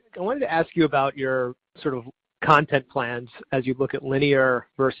 David, I wanted to ask you about your sort of content plans as you look at linear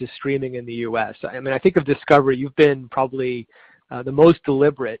versus streaming in the U.S. I mean, I think of Discovery, you've been probably the most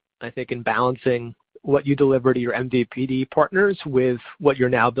deliberate, I think, in balancing what you deliver to your MVPD partners with what you're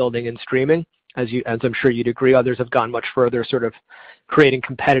now building in streaming. As I'm sure you'd agree, others have gone much further, sort of creating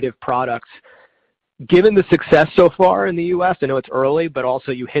competitive products. Given the success so far in the U.S., I know it's early, but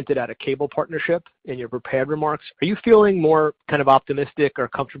also you hinted at a cable partnership in your prepared remarks. Are you feeling more kind of optimistic or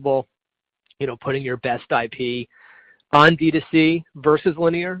comfortable, putting your best IP on D2C versus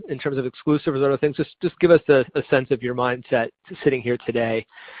linear in terms of exclusives or other things? Just give us a sense of your mindset sitting here today.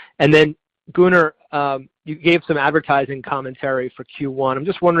 And then Gunnar, you gave some advertising commentary for Q1. I'm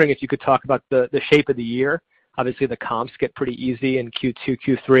just wondering if you could talk about the shape of the year. Obviously, the comps get pretty easy in Q2,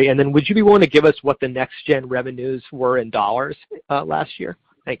 Q3. And then would you be willing to give us what the next-gen revenues were in dollars last year?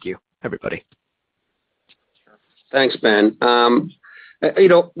 Thank you, everybody. Thanks, Ben.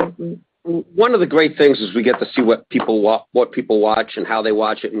 One of the great things is we get to see what people watch and how they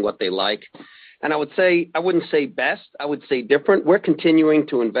watch it and what they like. And I wouldn't say best. I would say different. We're continuing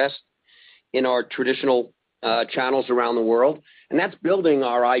to invest in our traditional channels around the world, and that's building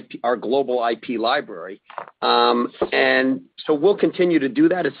our global IP library. And so we'll continue to do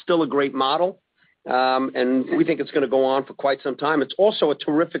that. It's still a great model, and we think it's going to go on for quite some time. It's also a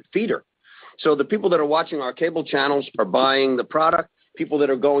terrific feeder. So the people that are watching our cable channels are buying the product. People that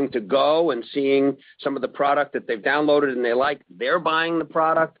are going to go and seeing some of the product that they've downloaded and they like, they're buying the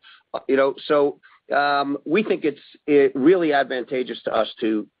product. So we think it's really advantageous to us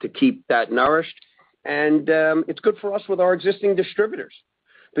to keep that nourished. And it's good for us with our existing distributors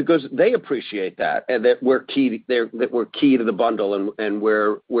because they appreciate that and that we're key to the bundle and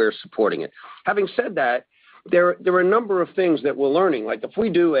we're supporting it. Having said that, there are a number of things that we're learning. Like if we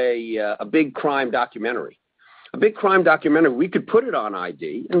do a big crime documentary, we could put it on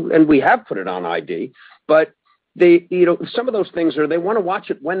ID, and we have put it on ID, but some of those things they want to watch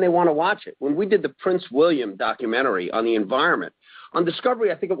it when they want to watch it. When we did the Prince William documentary on the environment, on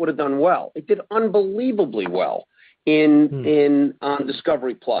Discovery, I think it would have done well. It did unbelievably well on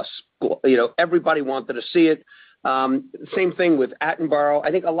Discovery Plus. Everybody wanted to see it. Same thing with Attenborough.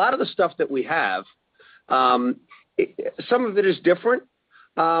 I think a lot of the stuff that we have, some of it is different,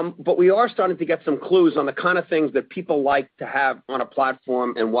 but we are starting to get some clues on the kind of things that people like to have on a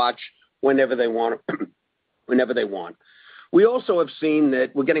platform and watch whenever they want. We also have seen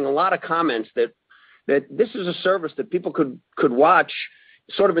that we're getting a lot of comments that this is a service that people could watch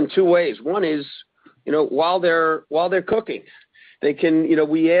sort of in two ways. One is, while they're cooking, they can,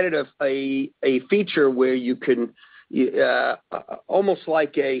 we added a feature where you can almost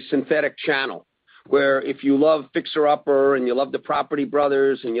like a synthetic channel, where if you love Fixer Upper and you love the Property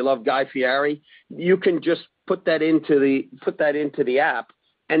Brothers and you love Guy Fieri, you can just put that into the app,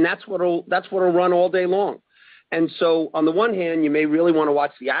 and that's what'll run all day long. And so on the one hand, you may really want to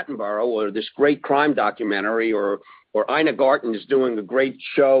watch the Attenborough or this great crime documentary, or Ina Garten is doing a great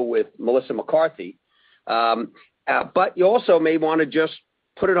show with Melissa McCarthy. But you also may want to just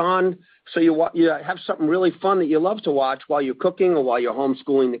put it on so you have something really fun that you love to watch while you're cooking or while you're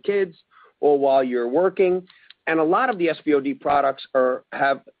homeschooling the kids or while you're working. And a lot of the SVOD products are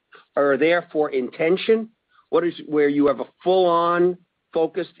there for intention, where you have a full-on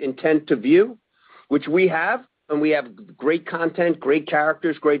focused intent to view, which we have. And we have great content, great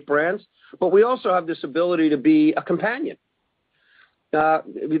characters, great brands, but we also have this ability to be a companion.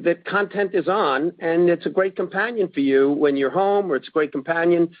 That content is on, and it's a great companion for you when you're home, or it's a great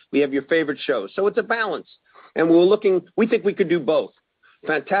companion. We have your favorite shows. So it's a balance. And we think we could do both.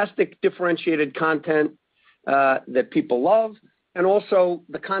 Fantastic differentiated content that people love, and also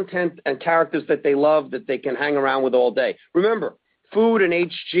the content and characters that they love that they can hang around with all day. Remember, Food and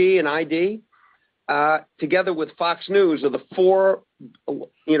HG and ID, together with Fox News, are the four,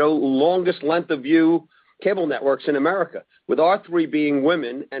 longest length of view cable networks in America, with our three being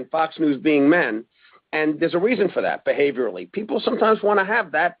women and Fox News being men. And there's a reason for that behaviorally. People sometimes want to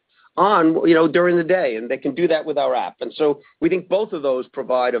have that on, during the day, and they can do that with our app. And so we think both of those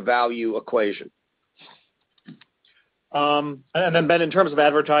provide a value equation. And then Ben, in terms of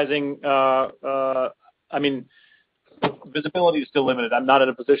advertising, visibility is still limited. I'm not in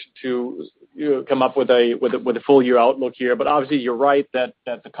a position to come up with a full year outlook here, but obviously you're right that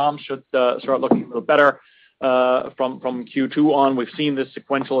the comps should start looking a little better from Q2 on. We've seen this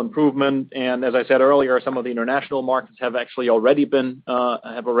sequential improvement, and as I said earlier, some of the international markets have actually already been up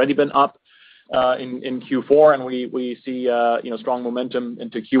in Q4, and we see strong momentum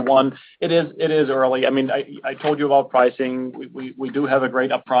into Q1. It is early. I told you about pricing. We do have a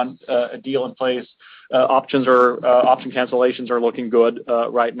great upfront deal in place. Option cancellations are looking good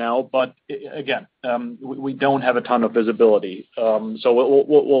right now, but again, we don't have a ton of visibility. So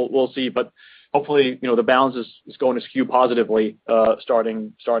we'll see, but hopefully, the balance is going to skew positively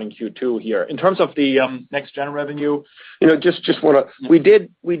starting Q2 here. In terms of the next gen revenue, we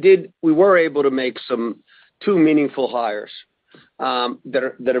were able to make two meaningful hires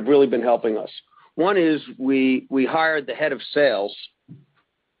that have really been helping us. One is we hired the head of sales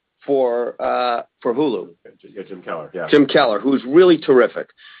for Hulu. Jim Keller, yeah. Jim Keller, who's really terrific.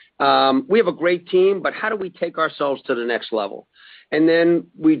 We have a great team, but how do we take ourselves to the next level? And then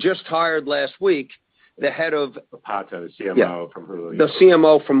we just hired last week the head of Pata, the CMO from Hulu. The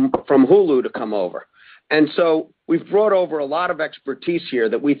CMO from Hulu to come over. And so we've brought over a lot of expertise here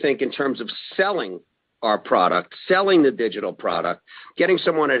that we think in terms of selling our product, selling the digital product, getting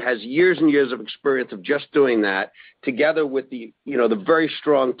someone that has years and years of experience of just doing that, together with the very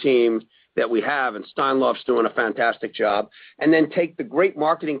strong team that we have, and Steinloff's doing a fantastic job, and then take the great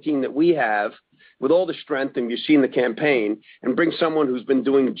marketing team that we have with all the strength, and you've seen the campaign, and bring someone who's been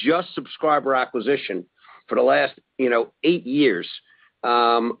doing just subscriber acquisition for the last 8 years,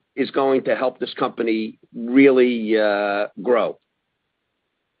 is going to help this company really grow.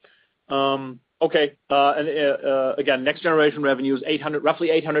 Okay. Again, next generation revenue is roughly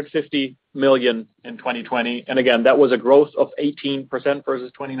 $850 million in 2020, and again, that was a growth of 18%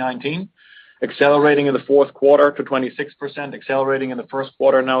 versus 2019. Accelerating in the fourth quarter to 26%, accelerating in the first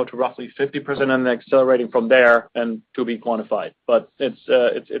quarter now to roughly 50%, and then accelerating from there and to be quantified. But it's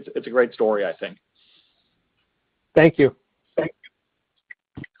a great story, I think. Thank you.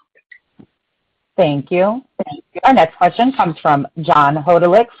 Thank you. Our next question comes from John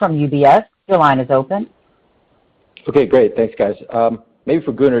Hodulik from UBS. Your line is open. Okay, great. Thanks, guys. Maybe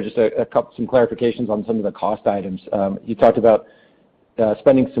for Gunnar, just some clarifications on some of the cost items. You talked about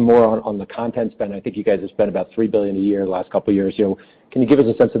spending some more on the content spend. I think you guys have spent about $3 billion a year the last couple of years. Can you give us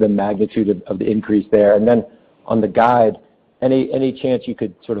a sense of the magnitude of the increase there? And then on the guide, any chance you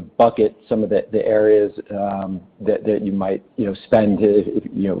could sort of bucket some of the areas that you might spend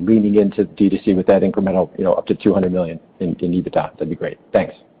leaning into D2C with that incremental up to $200 million in EBITDA? That'd be great.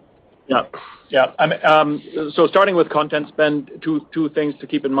 Thanks. Yeah. So starting with content spend, two things to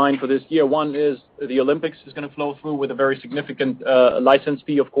keep in mind for this year. One is the Olympics is going to flow through with a very significant license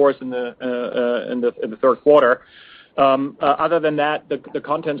fee, of course, in the third quarter. Other than that, the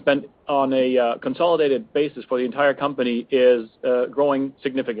content spend on a consolidated basis for the entire company is growing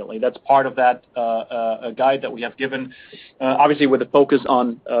significantly. That's part of that guide that we have given, obviously with a focus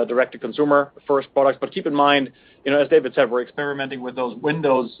on direct-to-consumer first products. But keep in mind, as David said, we're experimenting with those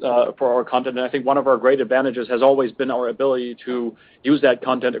windows for our content, and I think one of our great advantages has always been our ability to use that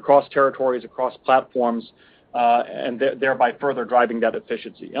content across territories, across platforms, and thereby further driving that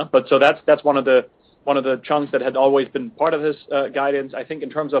efficiency. Yeah? But so that's one of the chunks that had always been part of this guidance. I think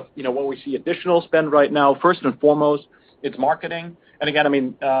in terms of what we see additional spend right now, first and foremost, it's marketing. And again,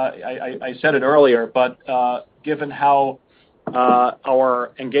 I said it earlier, but given how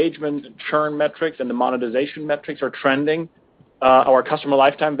our engagement and churn metrics and the monetization metrics are trending, our customer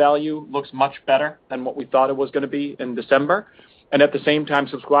lifetime value looks much better than what we thought it was going to be in December. And at the same time,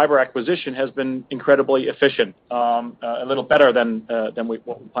 subscriber acquisition has been incredibly efficient, a little better than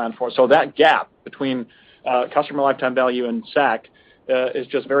what we planned for. So that gap between customer lifetime value and SAC is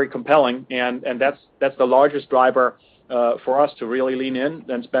just very compelling, and that's the largest driver for us to really lean in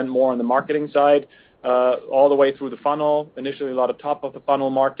and spend more on the marketing side, all the way through the funnel. Initially, a lot of top of the funnel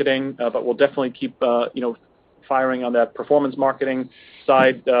marketing, but we'll definitely keep firing on that performance marketing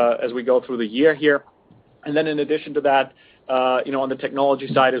side as we go through the year here. And then in addition to that, on the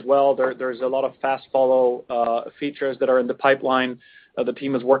technology side as well, there's a lot of fast follow features that are in the pipeline. The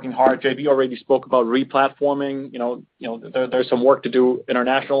team is working hard. JB already spoke about replatforming. There's some work to do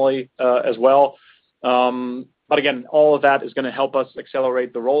internationally as well. But again, all of that is going to help us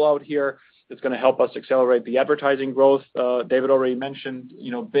accelerate the rollout here. It's going to help us accelerate the advertising growth. David already mentioned,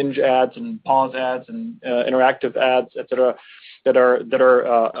 binge ads and pause ads and interactive ads, et cetera, that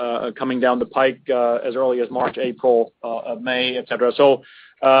are coming down the pike as early as March, April, May, et cetera. So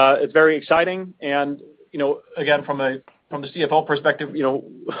it's very exciting. And again, from the CFO perspective,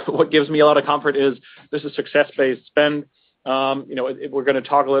 what gives me a lot of comfort is this is success-based spend. We're going to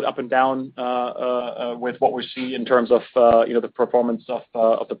toggle it up and down with what we see in terms of the performance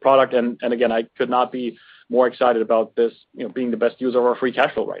of the product. And again, I could not be more excited about this, being the best use of our free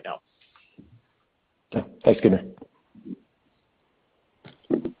cash flow right now. Okay. Thanks, Gunnar.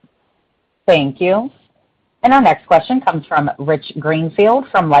 Thank you. And our next question comes from Rich Greenfield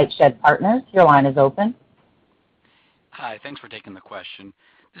from LightShed Partners. Your line is open. Hi, thanks for taking the question.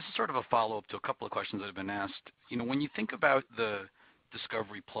 This is sort of a follow-up to a couple of questions that have been asked. When you think about the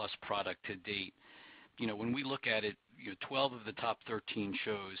Discovery Plus product to date, when we look at it, 12 of the top 13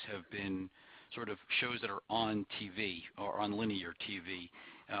 shows have been sort of shows that are on TV or on linear TV,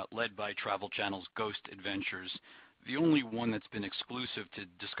 led by Travel Channel's Ghost Adventures. The only one that's been exclusive to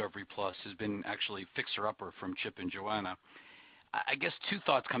Discovery Plus has been actually Fixer Upper from Chip and Joanna. I guess two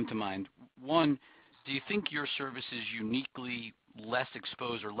thoughts come to mind. One, do you think your service is uniquely less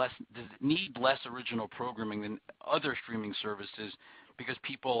exposed or does it need less original programming than other streaming services because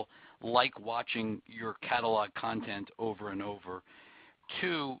people like watching your catalog content over and over?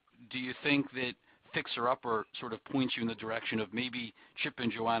 Two, do you think that Fixer Upper sort of points you in the direction of maybe Chip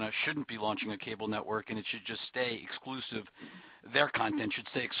and Joanna shouldn't be launching a cable network and it should just stay exclusive, their content should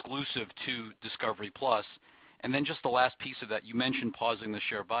stay exclusive to Discovery Plus? And then just the last piece of that, you mentioned pausing the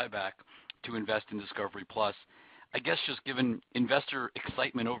share buyback to invest in Discovery Plus. I guess just given investor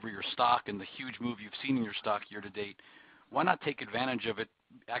excitement over your stock and the huge move you've seen in your stock year to date, why not take advantage of it,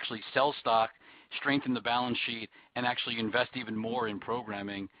 actually sell stock, strengthen the balance sheet, and actually invest even more in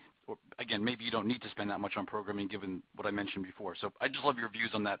programming? Or, again, maybe you don't need to spend that much on programming given what I mentioned before. So I just love your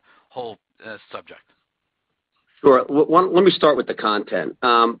views on that whole subject. Sure. Let me start with the content.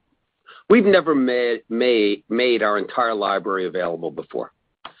 We've never made our entire library available before.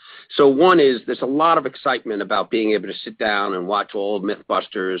 So one is there's a lot of excitement about being able to sit down and watch all of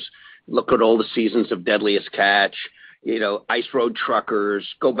Mythbusters, look at all the seasons of Deadliest Catch, Ice Road Truckers,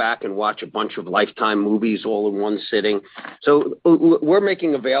 go back and watch a bunch of Lifetime movies all in one sitting. So we're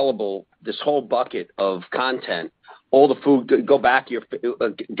making available this whole bucket of content, all the food, go back,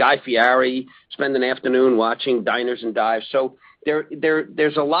 Guy Fieri, spend an afternoon watching Diners and Dives. So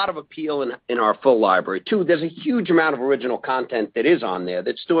there's a lot of appeal in our full library. Two, there's a huge amount of original content that is on there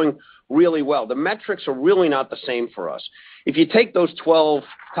that's doing really well. The metrics are really not the same for us. If you take those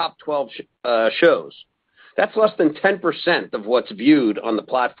top 12 shows, that's less than 10% of what's viewed on the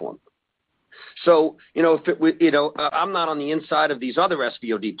platform. So, I'm not on the inside of these other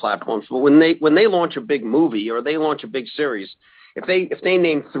SVOD platforms, but when they launch a big movie or they launch a big series, if they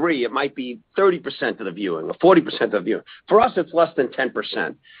name three, it might be 30% of the viewing or 40% of the viewing. For us, it's less than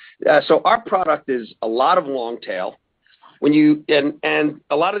 10%. So our product is a lot of long tail. And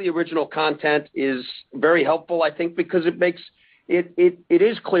a lot of the original content is very helpful, I think, because it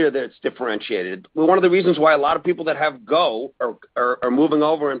is clear that it's differentiated. One of the reasons why a lot of people that have Go are moving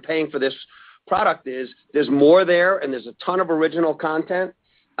over and paying for this product is there's more there and there's a ton of original content.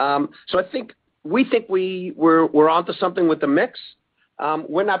 So I think we're onto something with the mix.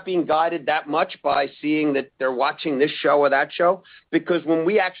 We're not being guided that much by seeing that they're watching this show or that show, because when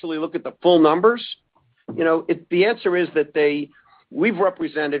we actually look at the full numbers, the answer is that we've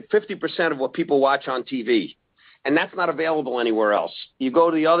represented 50% of what people watch on TV, and that's not available anywhere else. You go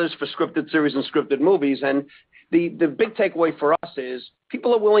to the others for scripted series and scripted movies, and the big takeaway for us is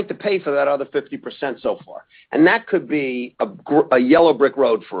people are willing to pay for that other 50% so far, and that could be a yellow brick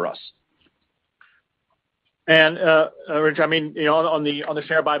road for us. And Rich, I mean, on the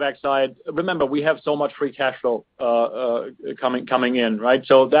share buyback side, remember we have so much free cash flow coming in, right?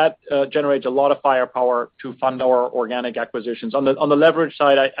 So that generates a lot of firepower to fund our organic acquisitions. On the leverage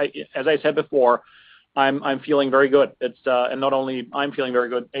side, as I said before, I'm feeling very good. And not only I'm feeling very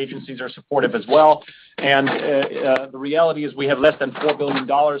good, agencies are supportive as well. And the reality is we have less than $4 billion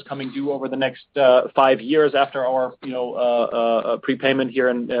coming due over the next 5 years after our prepayment here,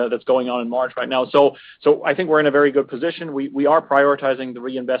 and that's going on in March right now. So I think we're in a very good position. We are prioritizing the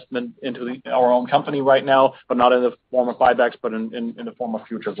reinvestment into our own company right now, but not in the form of buybacks, but in the form of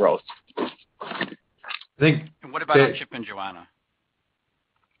future growth. And what about Chip and Joanna?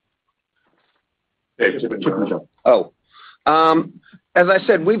 As I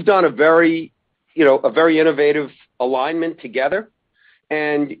said, we've done a very innovative alignment together,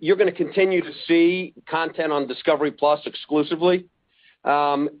 and you're going to continue to see content on Discovery Plus exclusively.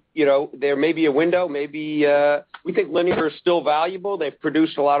 There may be a window. Maybe we think linear is still valuable. They've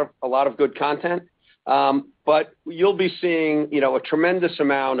produced a lot of good content, but you'll be seeing a tremendous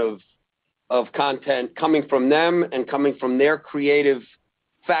amount of content coming from them and coming from their creative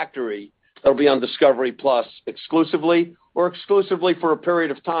factory that'll be on Discovery Plus exclusively or exclusively for a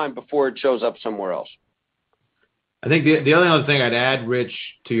period of time before it shows up somewhere else. I think the only other thing I'd add, Rich,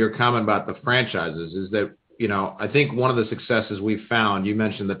 to your comment about the franchises is that, I think one of the successes we've found, you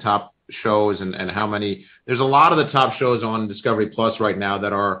mentioned the top shows and how many, there's a lot of the top shows on Discovery Plus right now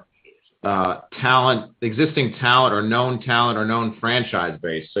that are existing talent or known franchise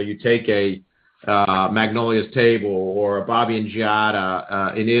based. So you take a Magnolia's Table or a Bobby and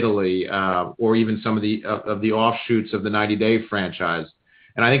Giada in Italy, or even some of the offshoots of the 90 Day franchise.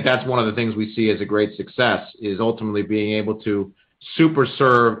 And I think that's one of the things we see as a great success is ultimately being able to super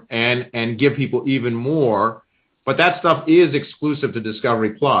serve and give people even more. But that stuff is exclusive to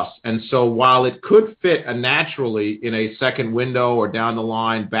Discovery Plus. And so while it could fit naturally in a second window or down the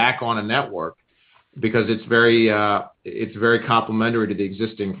line back on a network, because it's very complementary to the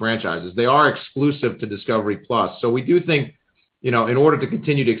existing franchises, they are exclusive to Discovery Plus. So we do think, in order to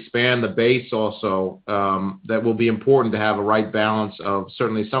continue to expand the base also, that will be important to have a right balance of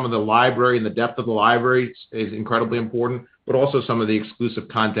certainly some of the library and the depth of the library is incredibly important, but also some of the exclusive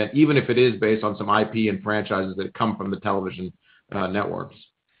content, even if it is based on some IP and franchises that come from the television networks.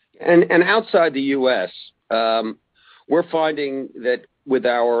 And outside the U.S., we're finding that with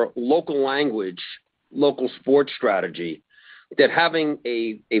our local language, local sports strategy, that having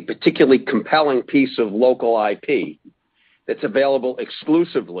a particularly compelling piece of local IP that's available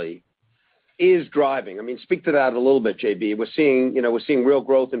exclusively is driving. I mean, speak to that a little bit, JB. We're seeing real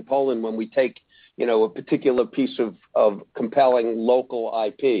growth in Poland when we take, a particular piece of compelling local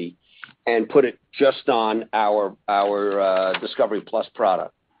IP and put it just on our Discovery Plus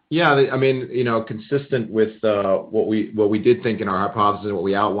product. Yeah, I mean, consistent with what we did think in our hypothesis and what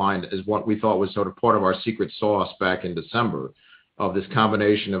we outlined is what we thought was sort of part of our secret sauce back in December of this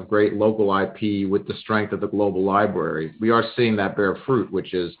combination of great local IP with the strength of the global library. We are seeing that bear fruit,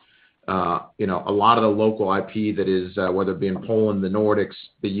 which is, a lot of the local IP that is, whether it be in Poland, the Nordics,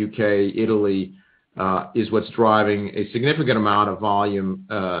 the UK, Italy, is what's driving a significant amount of volume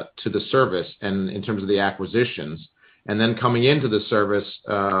to the service and in terms of the acquisitions. And then coming into the service,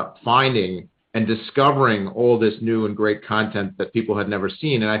 finding and discovering all this new and great content that people had never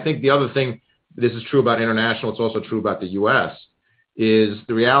seen. And I think the other thing, this is true about international, it's also true about the U.S., is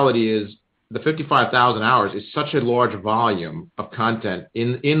the reality is the 55,000 hours is such a large volume of content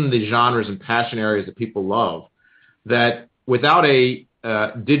in the genres and passion areas that people love that without a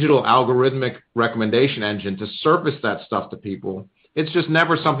digital algorithmic recommendation engine to surface that stuff to people, it's just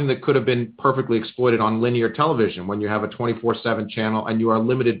never something that could have been perfectly exploited on linear television when you have a 24/7 channel and you are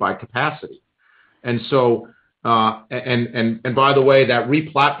limited by capacity. And so, and by the way, that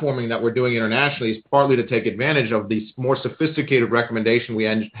replatforming that we're doing internationally is partly to take advantage of the more sophisticated recommendation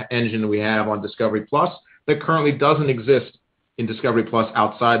engine we have on Discovery Plus that currently doesn't exist in Discovery Plus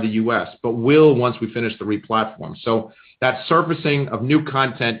outside the U.S., but will once we finish the replatform. So that surfacing of new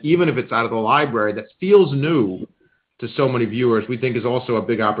content, even if it's out of the library, that feels new to so many viewers, we think is also a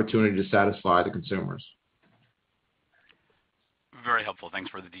big opportunity to satisfy the consumers. Very helpful. Thanks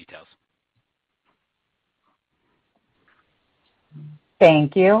for the details.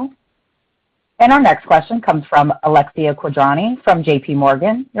 Thank you. And our next question comes from Alexia Quadrani from JP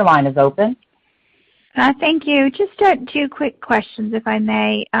Morgan. Your line is open. Thank you. Just two quick questions, if I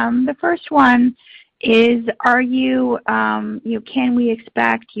may. The first one is, can we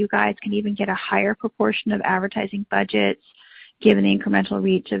expect you guys can even get a higher proportion of advertising budgets given the incremental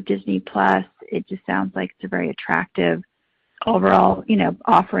reach of Disney Plus? It just sounds like it's a very attractive overall,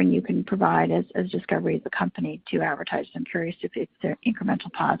 offering you can provide as Discovery as a company to advertise. I'm curious if it's an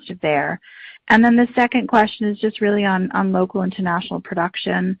incremental positive there. And then the second question is just really on local international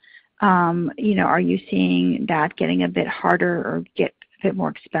production. Are you seeing that getting a bit harder or get a bit more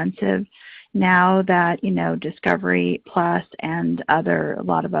expensive now that, Discovery Plus and a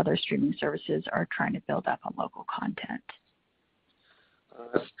lot of other streaming services are trying to build up on local content?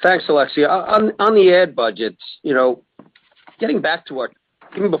 Thanks, Alexia. On the ad budgets, getting back to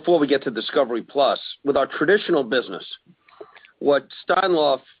even before we get to Discovery Plus, with our traditional business, what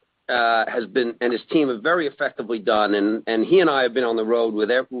Steinloff has been and his team have very effectively done, and he and I have been on the road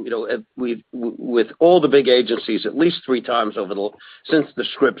with all the big agencies at least 3 times since the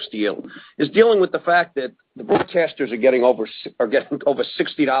Scripps deal, is dealing with the fact that the broadcasters are getting over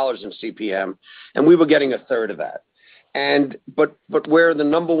 $60 in CPM, and we were getting a third of that. But we're the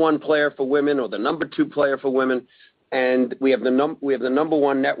number 1 player for women or the number 2 player for women. and we have the number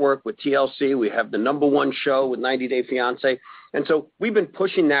one network with TLC. We have the number one show with 90 Day Fiance. And so we've been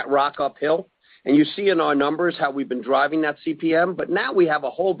pushing that rock uphill. And you see in our numbers how we've been driving that CPM. But now we have a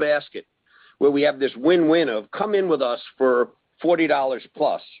whole basket where we have this win-win of come in with us for $40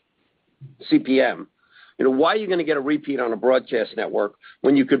 plus CPM. You know, why are you going to get a repeat on a broadcast network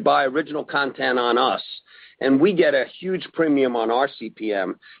when you could buy original content on us and we get a huge premium on our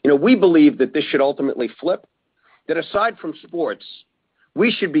CPM? You know, we believe that this should ultimately flip, that aside from sports,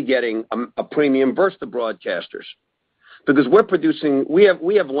 we should be getting a premium versus the broadcasters, because we're producing, we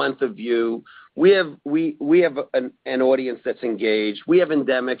have length of view, we have an audience that's engaged, we have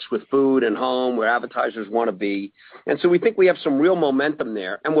endemics with food and home where advertisers want to be, and so we think we have some real momentum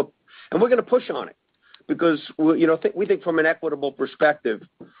there, and we're going to push on it, because we think from an equitable perspective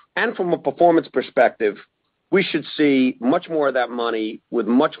and from a performance perspective, we should see much more of that money with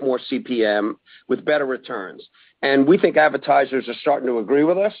much more CPM with better returns. And we think advertisers are starting to agree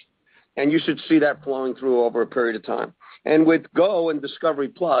with us, and you should see that flowing through over a period of time. And with Go and Discovery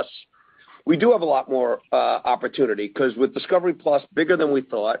Plus, we do have a lot more opportunity, because with Discovery Plus bigger than we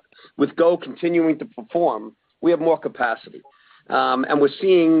thought, with Go continuing to perform, we have more capacity. And we're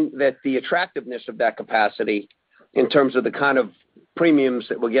seeing that the attractiveness of that capacity in terms of the kind of premiums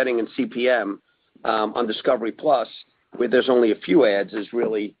that we're getting in CPM on Discovery Plus, where there's only a few ads, is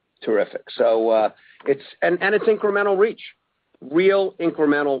really terrific. So it's incremental reach, real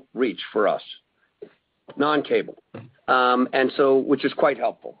incremental reach for us, non-cable, and so which is quite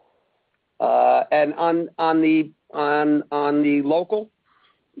helpful. And on the local,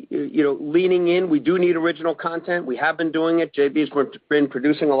 leaning in, we do need original content. We have been doing it. JB's been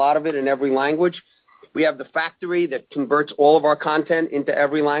producing a lot of it in every language. We have the factory that converts all of our content into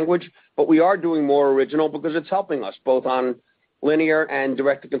every language, but we are doing more original because it's helping us both on linear and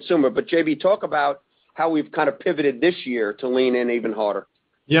direct to consumer. But JB, talk about how we've kind of pivoted this year to lean in even harder.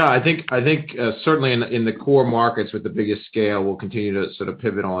 Yeah, I think certainly in the core markets with the biggest scale, we'll continue to sort of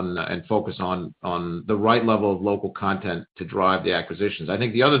pivot on and focus on the right level of local content to drive the acquisitions. I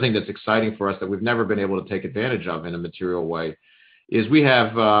think the other thing that's exciting for us that we've never been able to take advantage of in a material way is we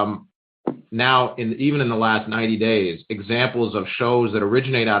have now, even in the last 90 days, examples of shows that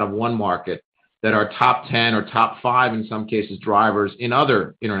originate out of one market that are top 10 or top 5 in some cases drivers in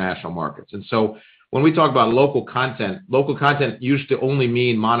other international markets. And so when we talk about local content used to only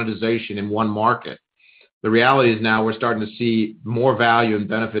mean monetization in one market. The reality is now we're starting to see more value and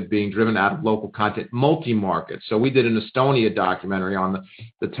benefit being driven out of local content, multi-market. So we did an Estonia documentary on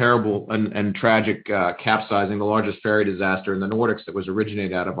the terrible and tragic capsizing, the largest ferry disaster in the Nordics that was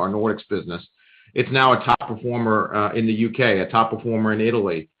originated out of our Nordics business. It's now a top performer in the UK, a top performer in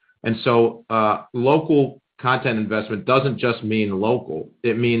Italy. And so local content investment doesn't just mean local.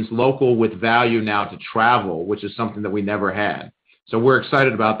 It means local with value now to travel, which is something that we never had. So we're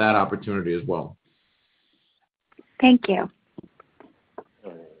excited about that opportunity as well. Thank you.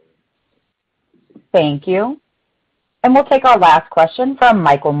 Thank you. And we'll take our last question from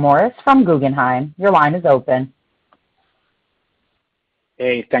Michael Morris from Guggenheim. Your line is open.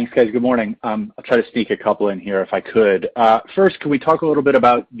 Hey, thanks, guys. Good morning. I'll try to sneak a couple in here if I could. First, can we talk a little bit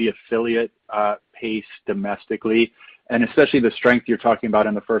about the affiliate pace domestically, and especially the strength you're talking about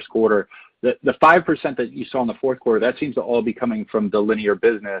in the first quarter? The 5% that you saw in the fourth quarter, that seems to all be coming from the linear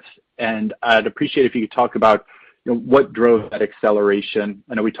business. And I'd appreciate if you could talk about what drove that acceleration.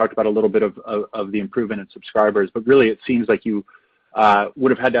 I know we talked about a little bit of the improvement in subscribers, but really it seems like you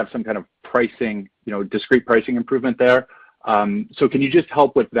would have had to have some kind of pricing, discrete pricing improvement there. So can you just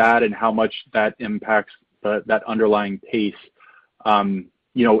help with that and how much that impacts that underlying pace,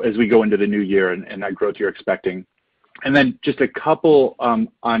 as we go into the new year and that growth you're expecting? And then just a couple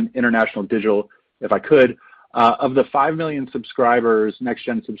on international digital, if I could. Of the 5 million subscribers,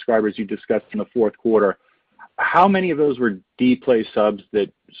 next-gen subscribers you discussed in the fourth quarter, how many of those were Dplay subs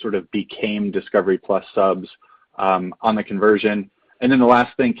that sort of became Discovery Plus subs on the conversion? And then the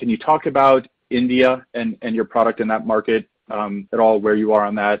last thing, can you talk about India and your product in that market at all, where you are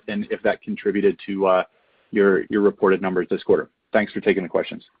on that, and if that contributed to your reported numbers this quarter? Thanks for taking the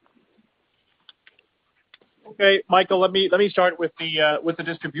questions. Okay, Michael, let me start with the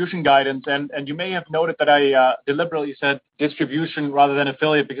distribution guidance, and you may have noted that I deliberately said distribution rather than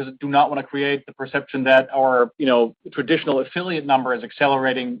affiliate, because I do not want to create the perception that our traditional affiliate number is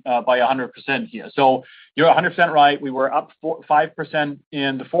accelerating by 100% here. So you're 100% right. We were up 5%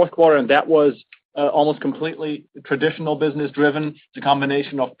 in the fourth quarter, and that was almost completely traditional business driven. It's a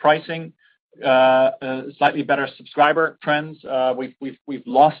combination of pricing, slightly better subscriber trends. We've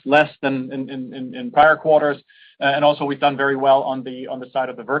lost less than in prior quarters, and also we've done very well on the side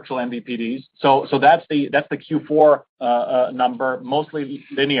of the virtual MVPDs. So that's the Q4 number, mostly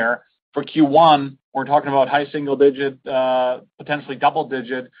linear. For Q1, we're talking about high single digit, potentially double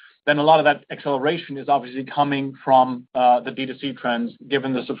digit. Then a lot of that acceleration is obviously coming from the D2C trends,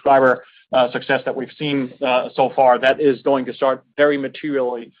 given the subscriber success that we've seen so far. That is going to start very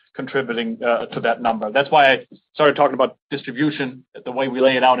materially contributing to that number. That's why I started talking about distribution, the way we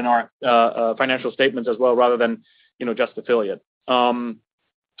lay it out in our financial statements as well, rather than just affiliate. On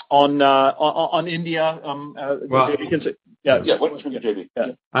India, JB can say, yeah. What was from you, JB?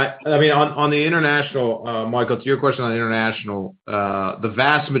 Yeah. I mean, on the international, Michael, to your question on international, the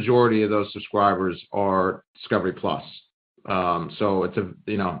vast majority of those subscribers are Discovery Plus. So it's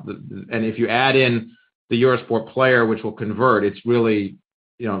and if you add in the Eurosport Player, which will convert, it's really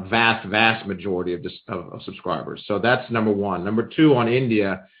vast majority of subscribers. So that's number one. Number two, on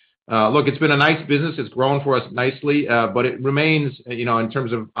India, look, it's been a nice business. It's grown for us nicely, but it remains, in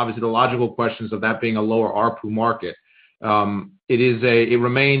terms of obviously the logical questions of that being a lower ARPU market. It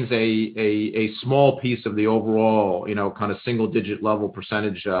remains a small piece of the overall, kind of single-digit level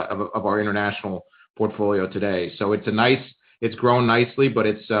percentage of our international portfolio today. So it's grown nicely, but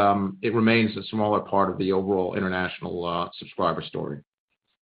it remains a smaller part of the overall international subscriber story.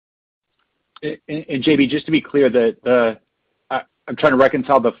 And JB, just to be clear, I'm trying to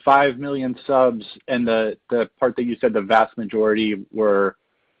reconcile the 5 million subs and the part that you said the vast majority were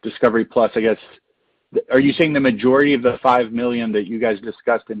Discovery Plus. I guess, are you saying the majority of the 5 million that you guys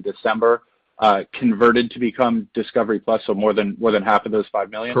discussed in December converted to become Discovery Plus? So more than half of those 5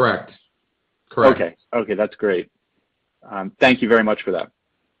 million. Correct. Okay, that's great. Thank you very much for that.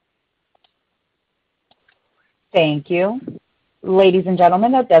 Thank you. Ladies and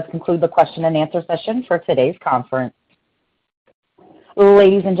gentlemen, that does conclude the question and answer session for today's conference.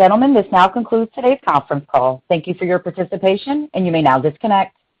 Ladies and gentlemen, this now concludes today's conference call. Thank you for your participation, and you may now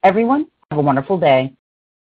disconnect. Everyone, have a wonderful day.